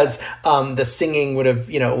 because the singing would have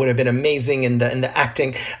been amazing, and the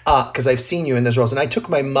acting, because I've seen you in those roles. And I took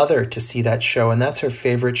my mother to see that show, and that's her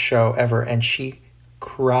favorite show ever. And she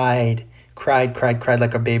cried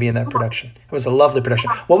like a baby in that production. It was a lovely production.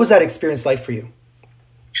 What was that experience like for you?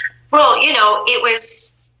 Well, it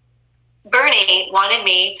was, Bernie wanted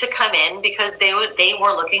me to come in because they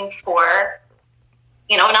were looking for,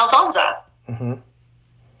 an Aldonza. Mm-hmm.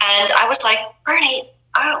 And I was like, Bernie,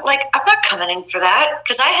 I'm not coming in for that,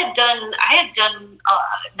 because I had done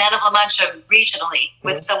Men of La Mancha regionally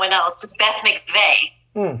with someone else, with Beth McVeigh,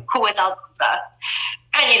 who was Aldonza,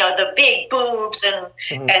 and the big boobs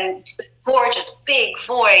and gorgeous big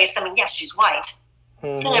voice. I mean, yes, she's white,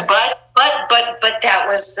 but that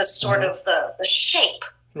was the sort of the shape.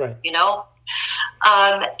 Right. And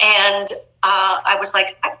I was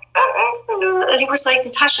like, and he was like,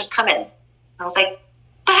 Natasha, come in. I was like,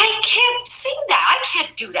 but I can't sing that. I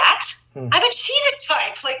can't do that. I'm a cheetah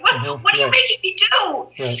type. Like, what are you making me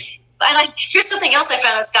do? Right. And here's something else I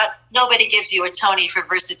found out, Scott. Nobody gives you a Tony for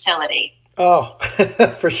versatility. Oh,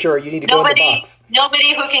 for sure. You need to go in the box.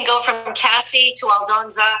 Nobody who can go from Cassie to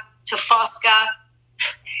Aldonza to Fosca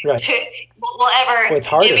will ever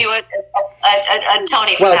give you a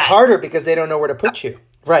Tony for that. Well, it's harder because they don't know where to put you.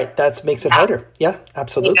 Right. That makes it harder. Yeah,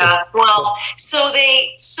 absolutely. Yeah. Well, so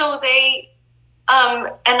they and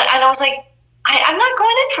I was like, I'm not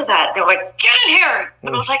going in for that. They were like, get in here.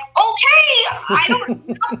 And I was like, okay,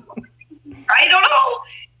 I don't know.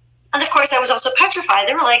 And of course I was also petrified.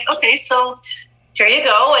 They were like, okay, so here you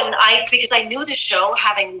go. And because I knew the show,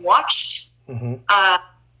 having watched Ron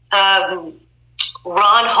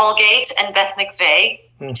Holgate and Beth McVeigh,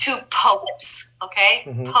 two poets,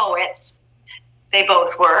 poets, they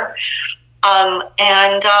both were.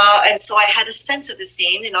 And so I had a sense of the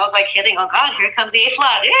scene, and I was like hitting, oh God, here comes the A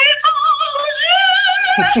flat.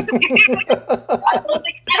 I was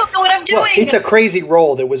like, I don't know what I'm doing. Well, it's a crazy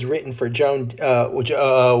role that was written for Joan, what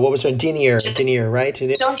was her, Denier, right?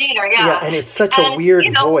 Joan Diener, yeah. Yeah, and it's such a weird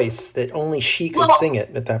voice that only she could sing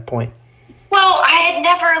it at that point. Well, I had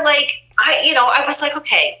never, I was like,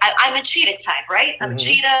 okay, I'm a cheetah type, right? I'm a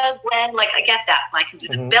cheetah, Gwen, I get that. I can do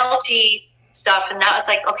the belty stuff, and that was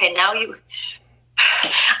like, okay, now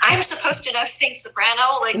I'm supposed to now sing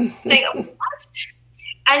soprano, sing what?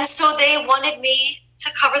 And so they wanted me to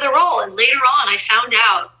cover the role, and later on I found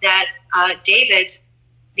out that David,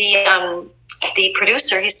 the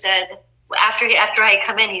producer, he said, after I had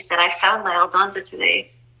come in, he said, I found my Aldonza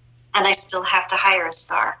today, and I still have to hire a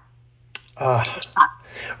star.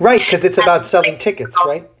 Right, because it's about selling tickets,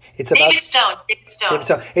 right? It's about David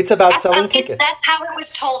Stone. It's about selling tickets. That's how it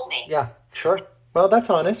was told me. Yeah, sure. Well, that's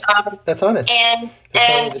honest. That's honest.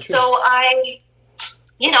 And so I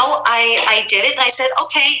did it, and I said,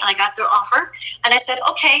 okay, and I got their offer, and I said,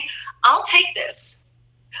 okay, I'll take this,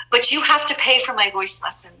 but you have to pay for my voice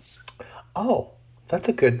lessons. Oh, that's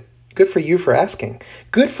good for you for asking.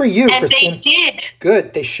 Good for you. And they did.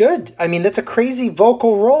 Good. They should. I mean, that's a crazy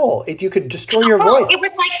vocal role. If you could destroy your voice. It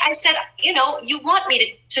was like I said, you want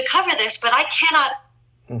me to cover this, but I cannot,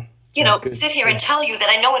 sit here and tell you that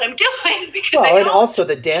I know what I'm doing. Because and also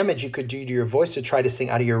the damage you could do to your voice to try to sing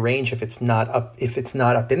out of your range if it's not up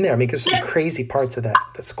in there. I mean, there's some crazy parts of that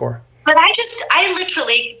score. But I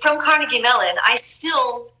literally, from Carnegie Mellon, I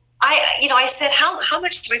said, how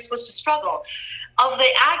much am I supposed to struggle? Of the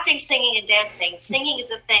acting, singing, and dancing, singing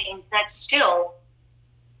is a thing that still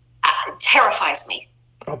terrifies me.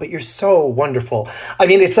 Oh, but you're so wonderful. I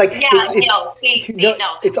mean, it's like...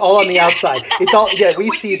 it's all on the outside. It's all... Yeah, we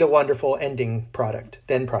see the wonderful end product.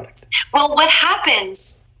 Well, what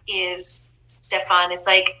happens is, Stefan, is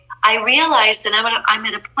I realize that I'm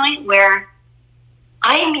at a point where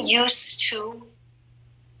I'm used to...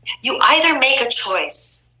 You either make a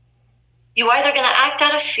choice. You're either going to act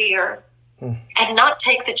out of fear and not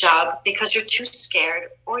take the job because you're too scared,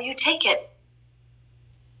 or you take it.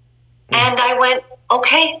 And I went,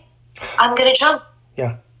 okay, I'm going to jump.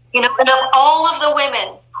 Yeah. And of all of the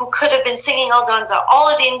women who could have been singing Aldonza, all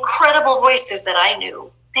of the incredible voices that I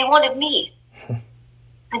knew, they wanted me.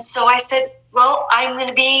 And so I said, well, I'm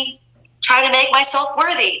going to try to make myself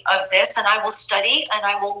worthy of this, and I will study, and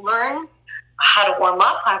I will learn how to warm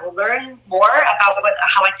up. I will learn more about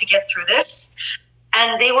how to get through this.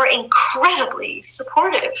 And they were incredibly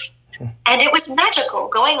supportive. And it was magical.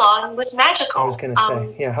 Going on was magical. I was going to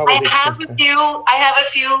say, yeah. How was it? I have a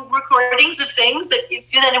few recordings of things that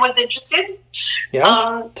if anyone's interested.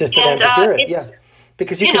 Yeah. For them to hear it. Yeah.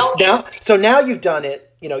 Because now you've done it.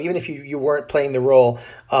 Even if you weren't playing the role,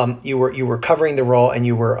 you were covering the role, and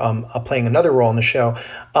you were playing another role in the show.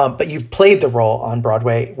 But you've played the role on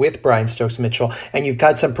Broadway with Brian Stokes Mitchell, and you've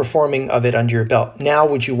got some performing of it under your belt. Now,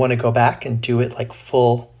 would you want to go back and do it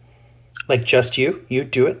full, just you? You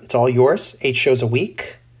do it. It's all yours. 8 shows a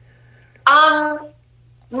week.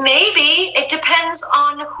 Maybe. It depends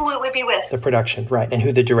on who it would be with. The production, right, and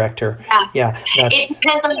who the director. Yeah. It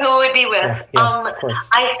depends on who it would be with. Yeah, of course.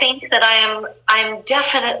 I think that I'm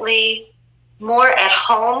definitely more at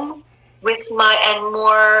home with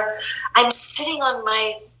I'm sitting on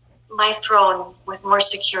my throne with more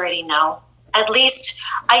security now. At least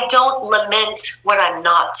I don't lament what I'm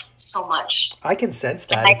not so much. I can sense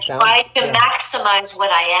that. And I try to maximize what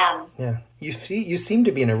I am. Yeah. You seem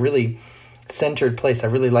to be in a really centered place. I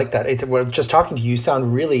really like that. Just talking to you, you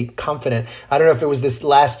sound really confident. I don't know if it was this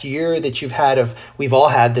last year that you've had we've all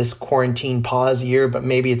had this quarantine pause year, but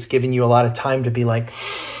maybe it's given you a lot of time to be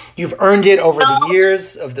you've earned it over the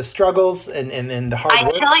years of the struggles and the hard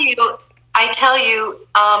work. I tell you,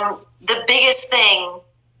 the biggest thing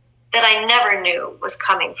that I never knew was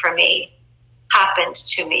coming for me happened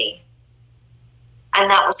to me. And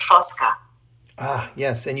that was Fosca. Ah,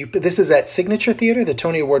 yes. And this is at Signature Theater, the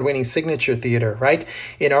Tony Award-winning Signature Theater, right?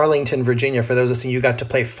 In Arlington, Virginia. For those listening, you got to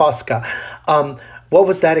play Fosca. What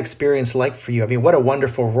was that experience like for you? I mean, what a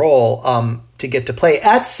wonderful role to get to play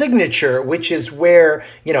at Signature, which is where,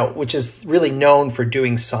 which is really known for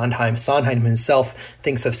doing Sondheim. Sondheim himself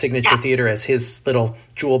thinks of Signature Theater as his little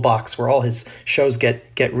jewel box where all his shows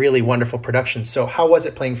get really wonderful productions. So how was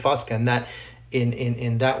it playing Fosca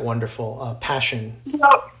in that wonderful passion?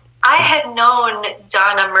 I had known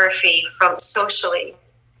Donna Murphy from socially.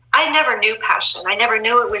 I never knew passion. I never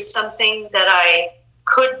knew it was something that I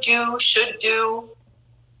could do, should do.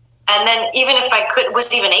 And then even if I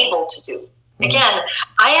wasn't even able to do. Again,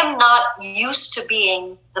 I am not used to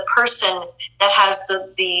being the person that has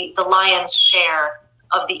the lion's share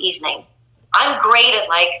of the evening. I'm great at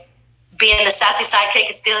like being the sassy sidekick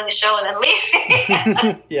and stealing the show and then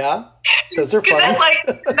leaving. Yeah, those are fun.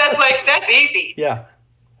 That's easy. Yeah,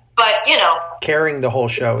 but carrying the whole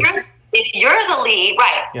show. If you're the lead,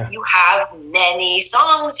 right? Yeah. You have many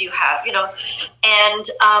songs. You have, and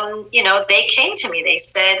they came to me. They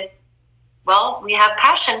said, "Well, we have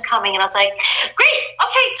Passion coming," and I was like, "Great,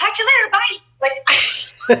 okay, talk to you later, bye." Like,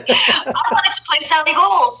 I wanted to play Sally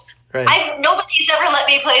Bowles. Right. Nobody's ever let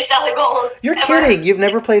me play Sally Bowles. You're ever. kidding? You've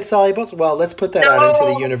never played Sally Bowles? Well, let's put that out into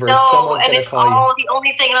the universe. No, Someone's and gonna it's call all the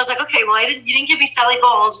only thing. And I was like, okay, well, you didn't give me Sally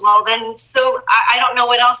Bowles. Well, then, so I don't know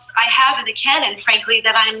what else I have in the canon, frankly,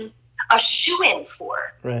 that I'm a shoo-in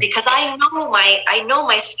for, right. Because I know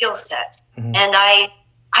my skill set, and I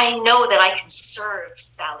know that I can serve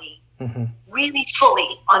Sally really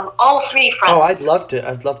fully on all three fronts. Oh,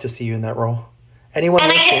 I'd love to see you in that role. Anyone?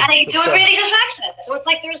 And I do a really good accent, so it's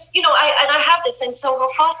like there's I have this, and so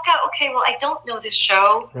Fosca. Okay, well, I don't know this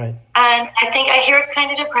show, right? And I think I hear it's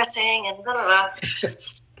kind of depressing, and blah, blah, blah.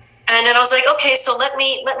 And then I was like, okay, so let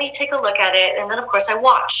me take a look at it, and then of course I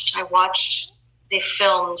watched the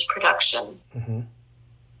filmed production, and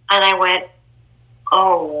I went,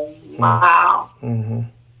 oh wow,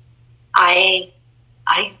 I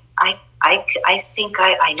think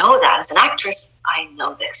I know that as an actress. I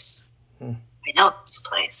know this. I know this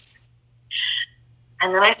place.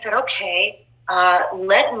 And then I said, okay,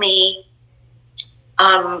 let me,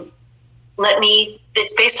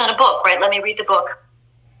 it's based on a book, right? Let me read the book.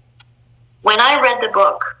 When I read the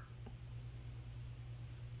book,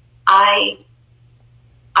 I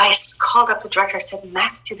called up the director. I said,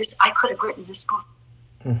 Matthew, I could have written this book.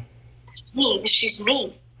 She's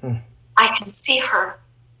me. I can see her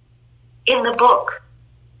in the book.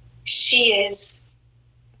 She is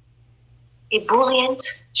ebullient.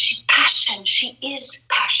 She's passion. She is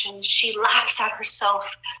passion. She laughs at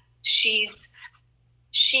herself. She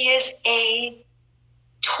is a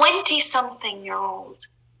 20-something-year-old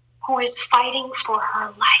who is fighting for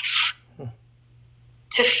her life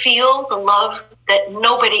to feel the love that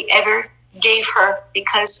nobody ever gave her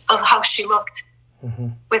because of how she looked,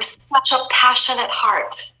 with such a passionate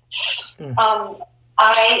heart.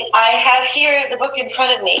 I have here the book in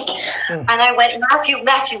front of me, and I went,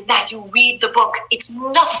 Matthew, read the book. It's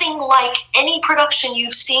nothing like any production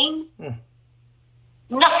you've seen.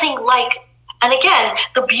 Nothing like. And again,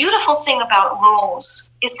 the beautiful thing about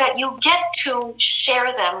roles is that you get to share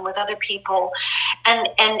them with other people, and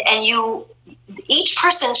you, each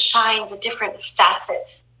person shines a different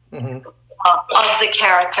facet of the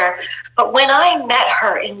character. But when I met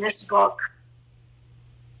her in this book,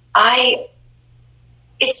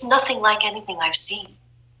 it's nothing like anything I've seen.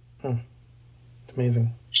 It's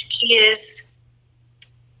amazing. She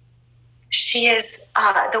is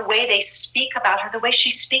the way they speak about her, the way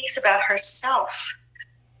she speaks about herself.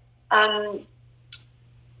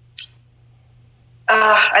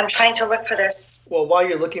 I'm trying to look for this. Well, while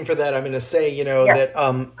you're looking for that, I'm going to say,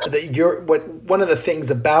 that you're one of the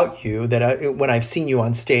things about you that when I've seen you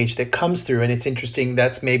on stage that comes through, and it's interesting.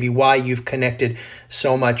 That's maybe why you've connected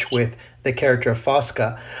so much with the character of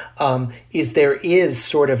Fosca, is there is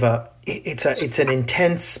sort of it's an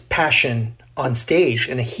intense passion on stage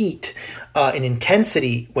and a heat, an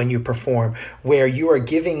intensity when you perform where you are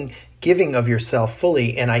giving of yourself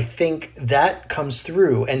fully, and I think that comes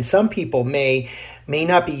through. And some people may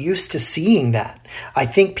not be used to seeing that. I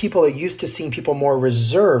think people are used to seeing people more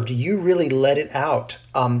reserved. You really let it out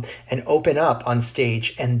and open up on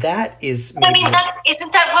stage, and that is. Maybe,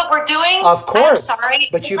 isn't that what we're doing? Of course, I'm sorry,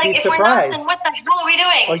 but you'd be surprised. If we're not, then what the hell are we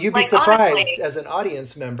doing? Well, you'd be surprised honestly. As an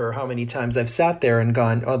audience member how many times I've sat there and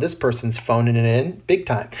gone, "Oh, this person's phoning it in big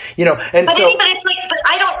time," And but it's like, but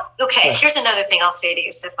I don't. Okay, yeah. Here's another thing I'll say to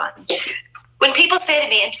you, Stefan. When people say to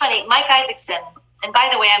me, and funny, Mike Isaacson, and by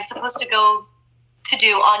the way, I'm supposed to go to do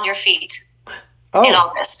On Your Feet in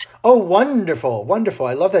August. Oh, wonderful.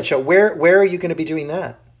 I love that show. Where are you going to be doing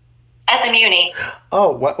that? At the Muni.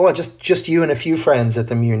 Oh, well, just you and a few friends at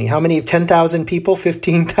the Muni. How many? 10,000 people?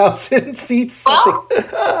 15,000 seats? Well, they're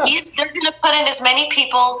going to put in as many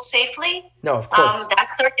people safely. No, of course.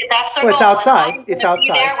 That's their goal. It's outside. It's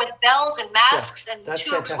outside. Be there with bells and masks and tubes,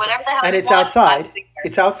 fantastic. Whatever the hell. And it's outside.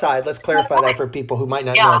 It's outside. Let's clarify that for people who might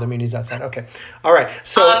not know the Muni's outside. Okay. All right.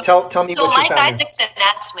 So tell me what you found. So Mike Isaacson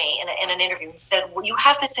asked me in an interview. He said, "Well, you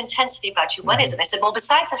have this intensity about you. What is it?" I said, "Well,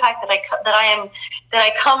 besides the fact that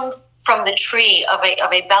I come from the tree of a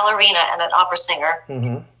ballerina and an opera singer,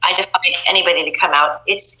 I defy anybody to come out.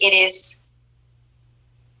 It is.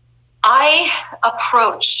 I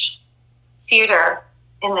approach theater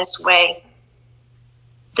in this way,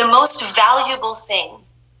 the most valuable thing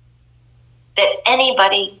that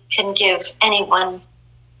anybody can give anyone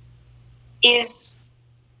is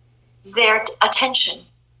their attention.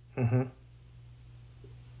 Mm-hmm.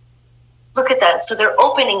 Look at that. So they're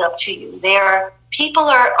opening up to you. People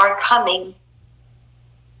are coming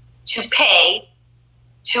to pay,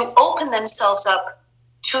 to open themselves up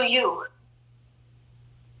to you.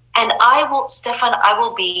 And Stefan, I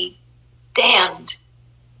will be damned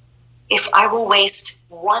if I will waste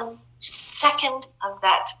 1 second of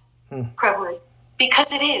that privilege,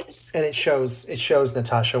 because it is. And it shows,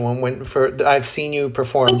 Natasha, I've seen you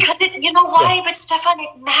perform. Because you know why? Yes. But Stefan,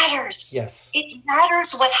 it matters. Yes. It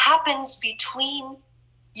matters what happens between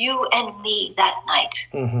you and me that night.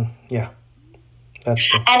 Mm-hmm. Yeah. That's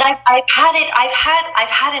true. And I've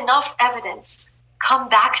had enough evidence come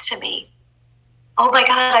back to me. Oh my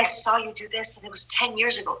God, I saw you do this, and it was 10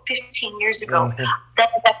 years ago, 15 years ago. Mm-hmm.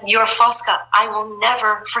 That your Fosca, I will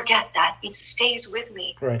never forget that. It stays with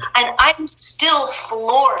me. Right. And I'm still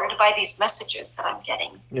floored by these messages that I'm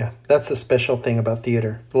getting. Yeah, that's the special thing about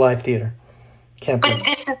theater, live theater. But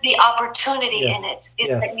this is the opportunity in it, is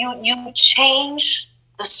that you change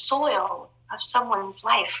the soil of someone's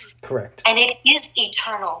life. Correct. And it is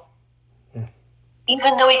eternal. Yeah.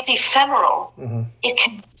 Even though it's ephemeral, it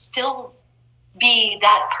can still be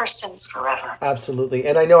that person's forever. Absolutely.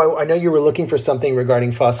 And I know you were looking for something regarding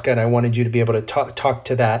Fosca, and I wanted you to be able to talk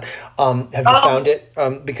to that. Have you found it?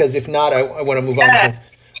 Because if not, I want to move on.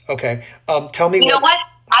 Okay. Tell me. You know what?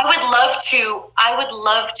 I would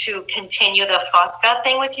love to continue the Fosca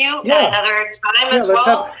thing with you at another time as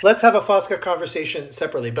well. Let's have a Fosca conversation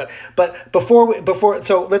separately. But before,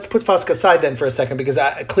 so let's put Fosca aside then for a second, because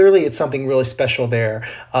clearly it's something really special there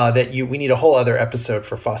we need a whole other episode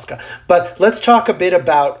for Fosca. But let's talk a bit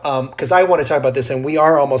about, because I want to talk about this, and we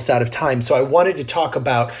are almost out of time. So I wanted to talk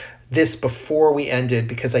about this before we ended,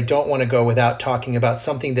 because I don't want to go without talking about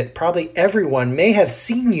something that probably everyone may have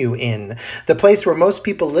seen you in. The place where most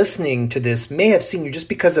people listening to this may have seen you just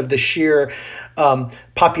because of the sheer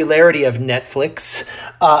popularity of Netflix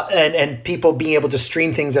and people being able to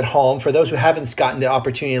stream things at home. For those who haven't gotten the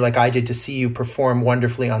opportunity like I did to see you perform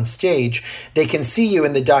wonderfully on stage, they can see you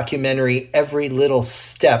in the documentary Every Little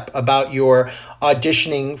Step, about your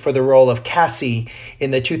auditioning for the role of Cassie in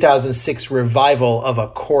the 2006 revival of A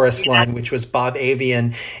Chorus Line, which was Bob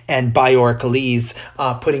Avian and Byork Elise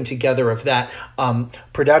putting together of that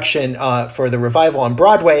production for the revival on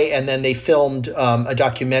Broadway, and then they filmed a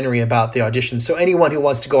documentary about the audition. So anyone who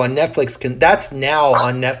wants to go on Netflix that's now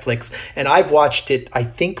on Netflix, and I've watched it I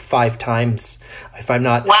think 5 times, if I'm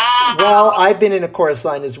not. Wow. Well, I've been in A Chorus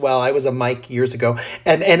Line as well. I was a Mike years ago,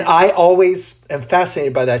 and I always am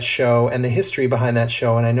fascinated by that show and the history behind that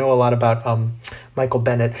show, and I know a lot about Michael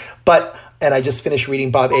Bennett, and I just finished reading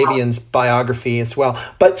Bob Avian's biography as well.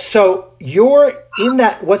 But so you're in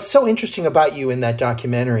that, what's so interesting about you in that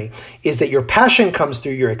documentary is that your passion comes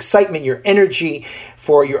through, your excitement, your energy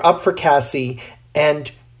you're up for Cassie.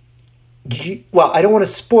 And I don't want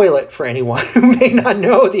to spoil it for anyone who may not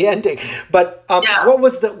know the ending, but what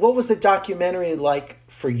was the documentary like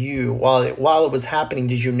for you while it was happening?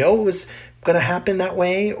 Did you know it was going to happen that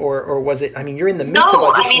way, or was it? I mean, you're in the midst of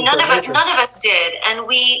auditioning. No, I mean none of us did, and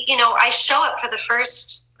we, I show up for the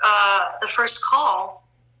first call,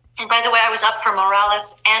 and by the way, I was up for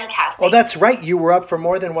Morales and Cassie. Oh, that's right, you were up for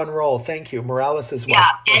more than one role. Thank you, Morales as well.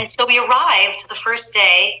 Yeah, and so we arrived the first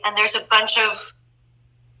day, and there's a bunch of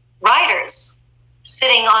writers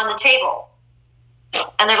sitting on the table,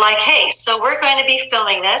 and they're like, "Hey, so we're going to be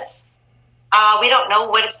filming this. We don't know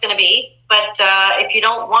what it's going to be. But if you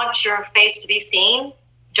don't want your face to be seen,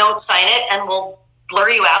 don't sign it and we'll blur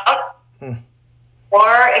you out. Or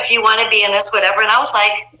if you want to be in this, whatever." And I was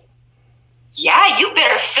like, yeah, you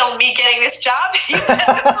better film me getting this job. You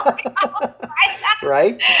better film me outside that.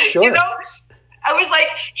 Right? Sure. I was like,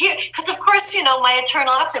 here, because of course, my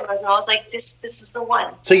eternal optimism. I was like, this is the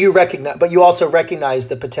one. So you recognize, but you also recognize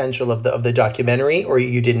the potential of the documentary, or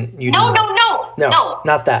you didn't? No,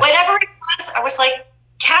 not that. Whatever it was, I was like,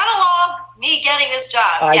 catalog me getting this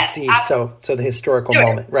job. I yes, see. Absolutely. So the historical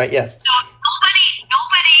moment, right? Yes. So nobody,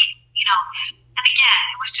 and again,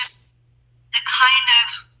 it was just the kind of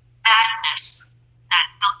madness that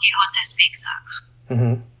Don Quixote speaks of.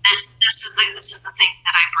 Mm-hmm. This is the thing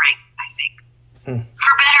that I bring, I think,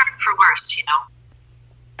 for better and for worse,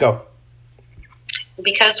 Go.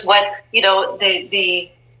 Because what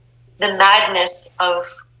the madness of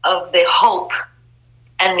the hope.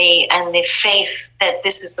 And the faith that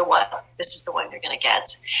this is the one you're going to get.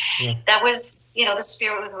 Yeah. That was, the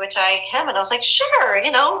spirit with which I came. And I was like, sure,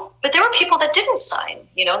 but there were people that didn't sign,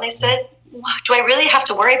 and they said, do I really have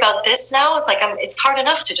to worry about this now? Like, it's hard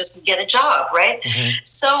enough to just get a job, right? Mm-hmm.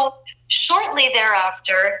 So shortly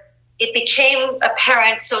thereafter, it became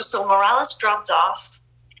apparent. So Morales dropped off,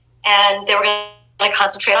 and they were going to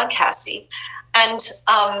concentrate on Cassie. And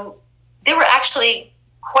there were actually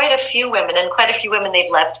quite a few women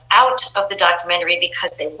they've left out of the documentary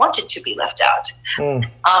because they wanted to be left out.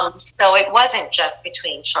 So it wasn't just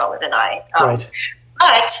between Charlotte and I. Right.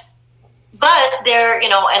 But there,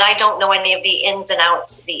 and I don't know any of the ins and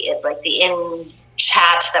outs, the in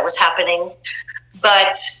chat that was happening.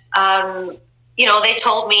 But, they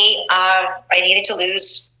told me I needed to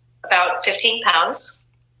lose about 15 pounds.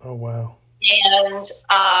 Oh, wow. And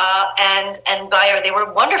Bayer, they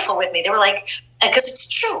were wonderful with me. They were like, because it's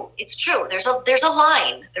true. There's a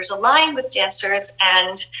line with dancers,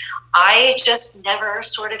 and I just never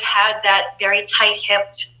sort of had that very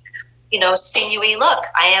tight-hipped, sinewy look.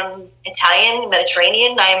 I am Italian,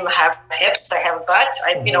 Mediterranean. I have hips. I have a butt.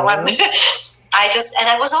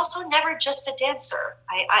 I was also never just a dancer.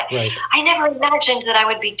 I never imagined that I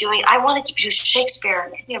would be doing. I wanted to do Shakespeare.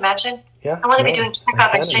 Can you imagine? Yeah, I want to be doing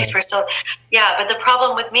Chekhov and Shakespeare. So, yeah, but the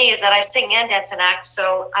problem with me is that I sing and dance and act,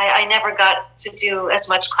 so I never got to do as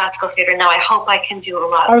much classical theater. Now I hope I can do a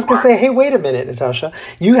lot more. I was going to say, hey, wait a minute, Natasha.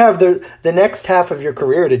 You have the next half of your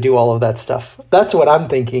career to do all of that stuff. That's what I'm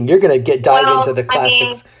thinking. You're going to dive into the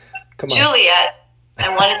classics. Come on. Juliet.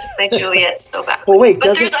 I wanted to play Juliet so bad. Well, wait,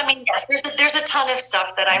 but there's a ton of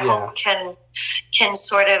stuff that I hope can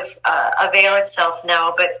sort of avail itself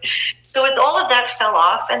now. But so with all of that fell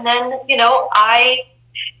off, and then I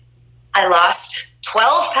lost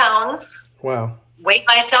 12 pounds. Wow. Weighed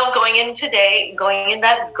myself going in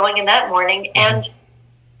that morning, and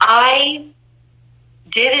I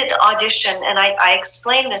did an audition, and I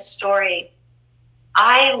explained this story.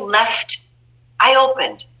 I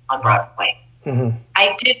opened on Broadway. Mm-hmm.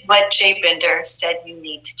 I did what Jay Binder said you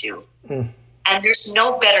need to do. Mm. And there's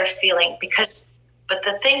no better feeling but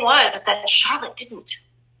the thing is that Charlotte didn't.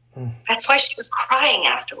 Mm. That's why she was crying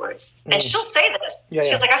afterwards. Mm. And she'll say this. Yeah,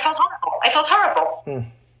 She's like, I felt horrible. Mm.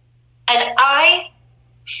 And I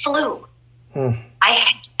flew. Mm. I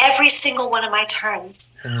hit every single one of my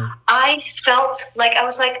turns. Mm. I felt like, I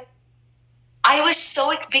was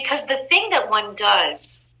so, because the thing that one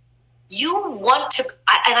does, you want to,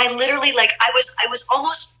 and I literally, I was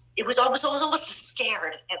almost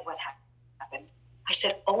scared at what happened. I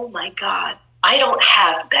said, oh my God, I don't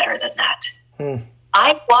have better than that. Mm.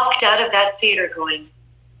 I walked out of that theater going,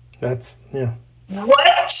 what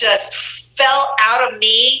just fell out of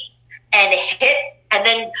me and hit and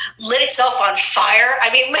then lit itself on fire?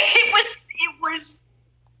 I mean, it was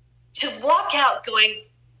to walk out going,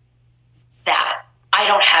 that. I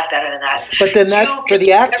don't have better than that. But then for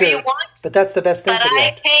the actor, but that's the best thing for the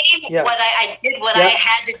actor. I did what I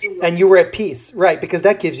had to do. And you were at peace, right? Because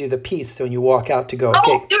that gives you the peace when you walk out to go,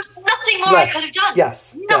 okay. There's nothing more I could have done.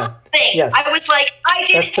 Yes. Nothing. Yes. I was like, I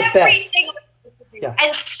did everything I wanted to do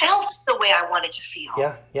and felt the way I wanted to feel.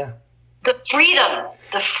 Yeah, yeah. The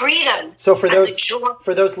freedom. So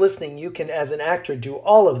for those listening, you can, as an actor, do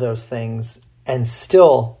all of those things and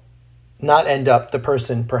still not end up the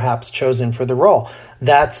person perhaps chosen for the role.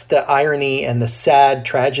 That's the irony and the sad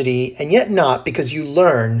tragedy, and yet not, because you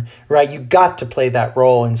learn, right? You got to play that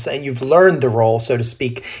role, and you've learned the role, so to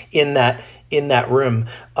speak, in that room,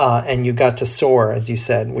 and you got to soar, as you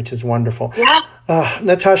said, which is wonderful. Yeah.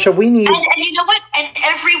 Natasha, we need... And you know what? And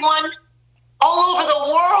everyone all over the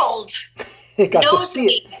world got knows to see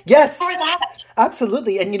me it. Yes. For that.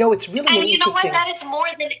 Absolutely. And it's really and interesting. You know what? That is more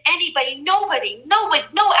than anybody. Nobody, no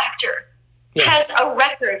actor has a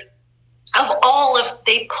record of all of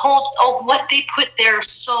what they put their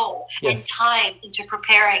soul and time into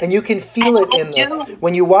preparing. And you can feel it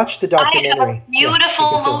when you watch the documentary. I have a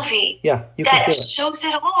beautiful movie that shows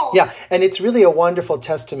it all. Yeah, and it's really a wonderful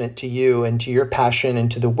testament to you and to your passion and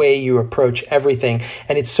to the way you approach everything.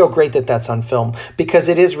 And it's so great that that's on film, because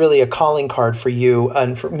it is really a calling card for you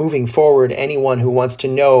and for moving forward. Anyone who wants to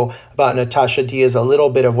know about Natasha Diaz, a little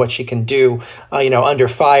bit of what she can do, under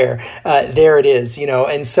fire, there it is,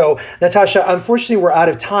 And so, Natasha, unfortunately, we're out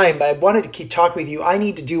of time, but I wanted to keep talking with you. I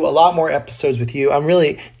need to do a lot more episodes with you. I'm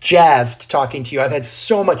really jazzed talking to you. I've had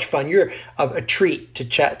so much fun. You're a treat to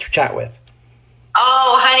chat with.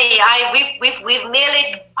 Oh, honey, we've merely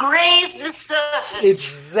grazed the surface.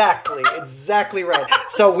 Exactly right.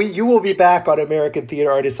 So you will be back on American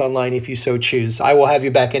Theater Artists Online if you so choose. I will have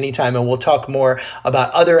you back anytime, and we'll talk more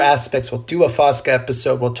about other aspects. We'll do a Fosca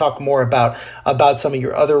episode. We'll talk more about some of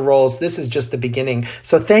your other roles. This is just the beginning.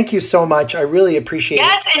 So thank you so much. I really appreciate it.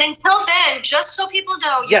 Yes, and until then, just so people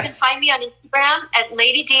know, you can find me on Instagram at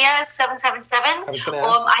Lady Diaz 777.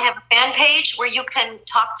 I have a fan page where you can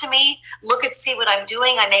talk to me, see what I'm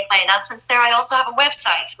doing. I make my announcements there. I also have a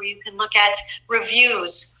website where you can look at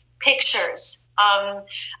reviews, pictures of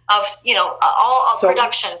all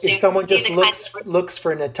productions. If someone just looks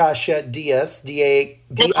for Natascia Diaz, Natascia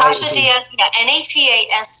Diaz,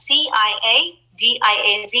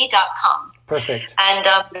 NATASCIADIAZ.com. Perfect. And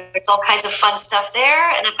there's all kinds of fun stuff there.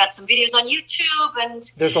 And I've got some videos on YouTube. And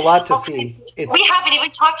there's a lot to see. We haven't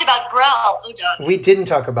even talked about Brel, Udo. We didn't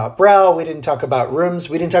talk about Brel. We didn't talk about Rooms.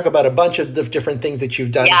 We didn't talk about a bunch of the different things that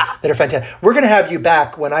you've done that are fantastic. We're going to have you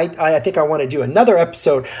back when I think I want to do another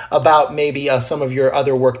episode about maybe some of your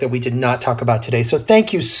other work that we did not talk about today. So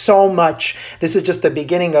thank you so much. This is just the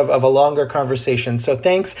beginning of a longer conversation. So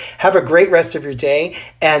thanks. Have a great rest of your day.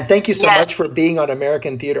 And thank you so much for being on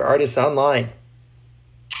American Theater Artists Online.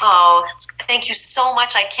 Oh, thank you so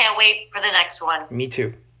much. I can't wait for the next one. Me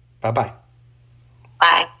too. Bye-bye.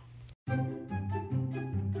 Bye.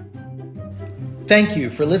 Thank you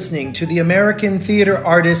for listening to the American Theater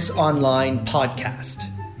Artists Online podcast.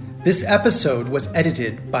 This episode was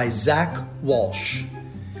edited by Zach Walsh.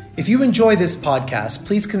 If you enjoy this podcast,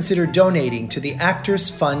 please consider donating to the Actors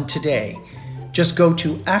Fund today. Just go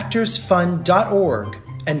to actorsfund.org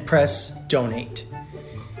and press donate.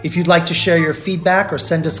 If you'd like to share your feedback or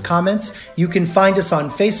send us comments, you can find us on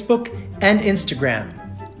Facebook and Instagram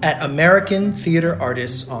at American Theater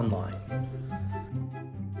Artists Online.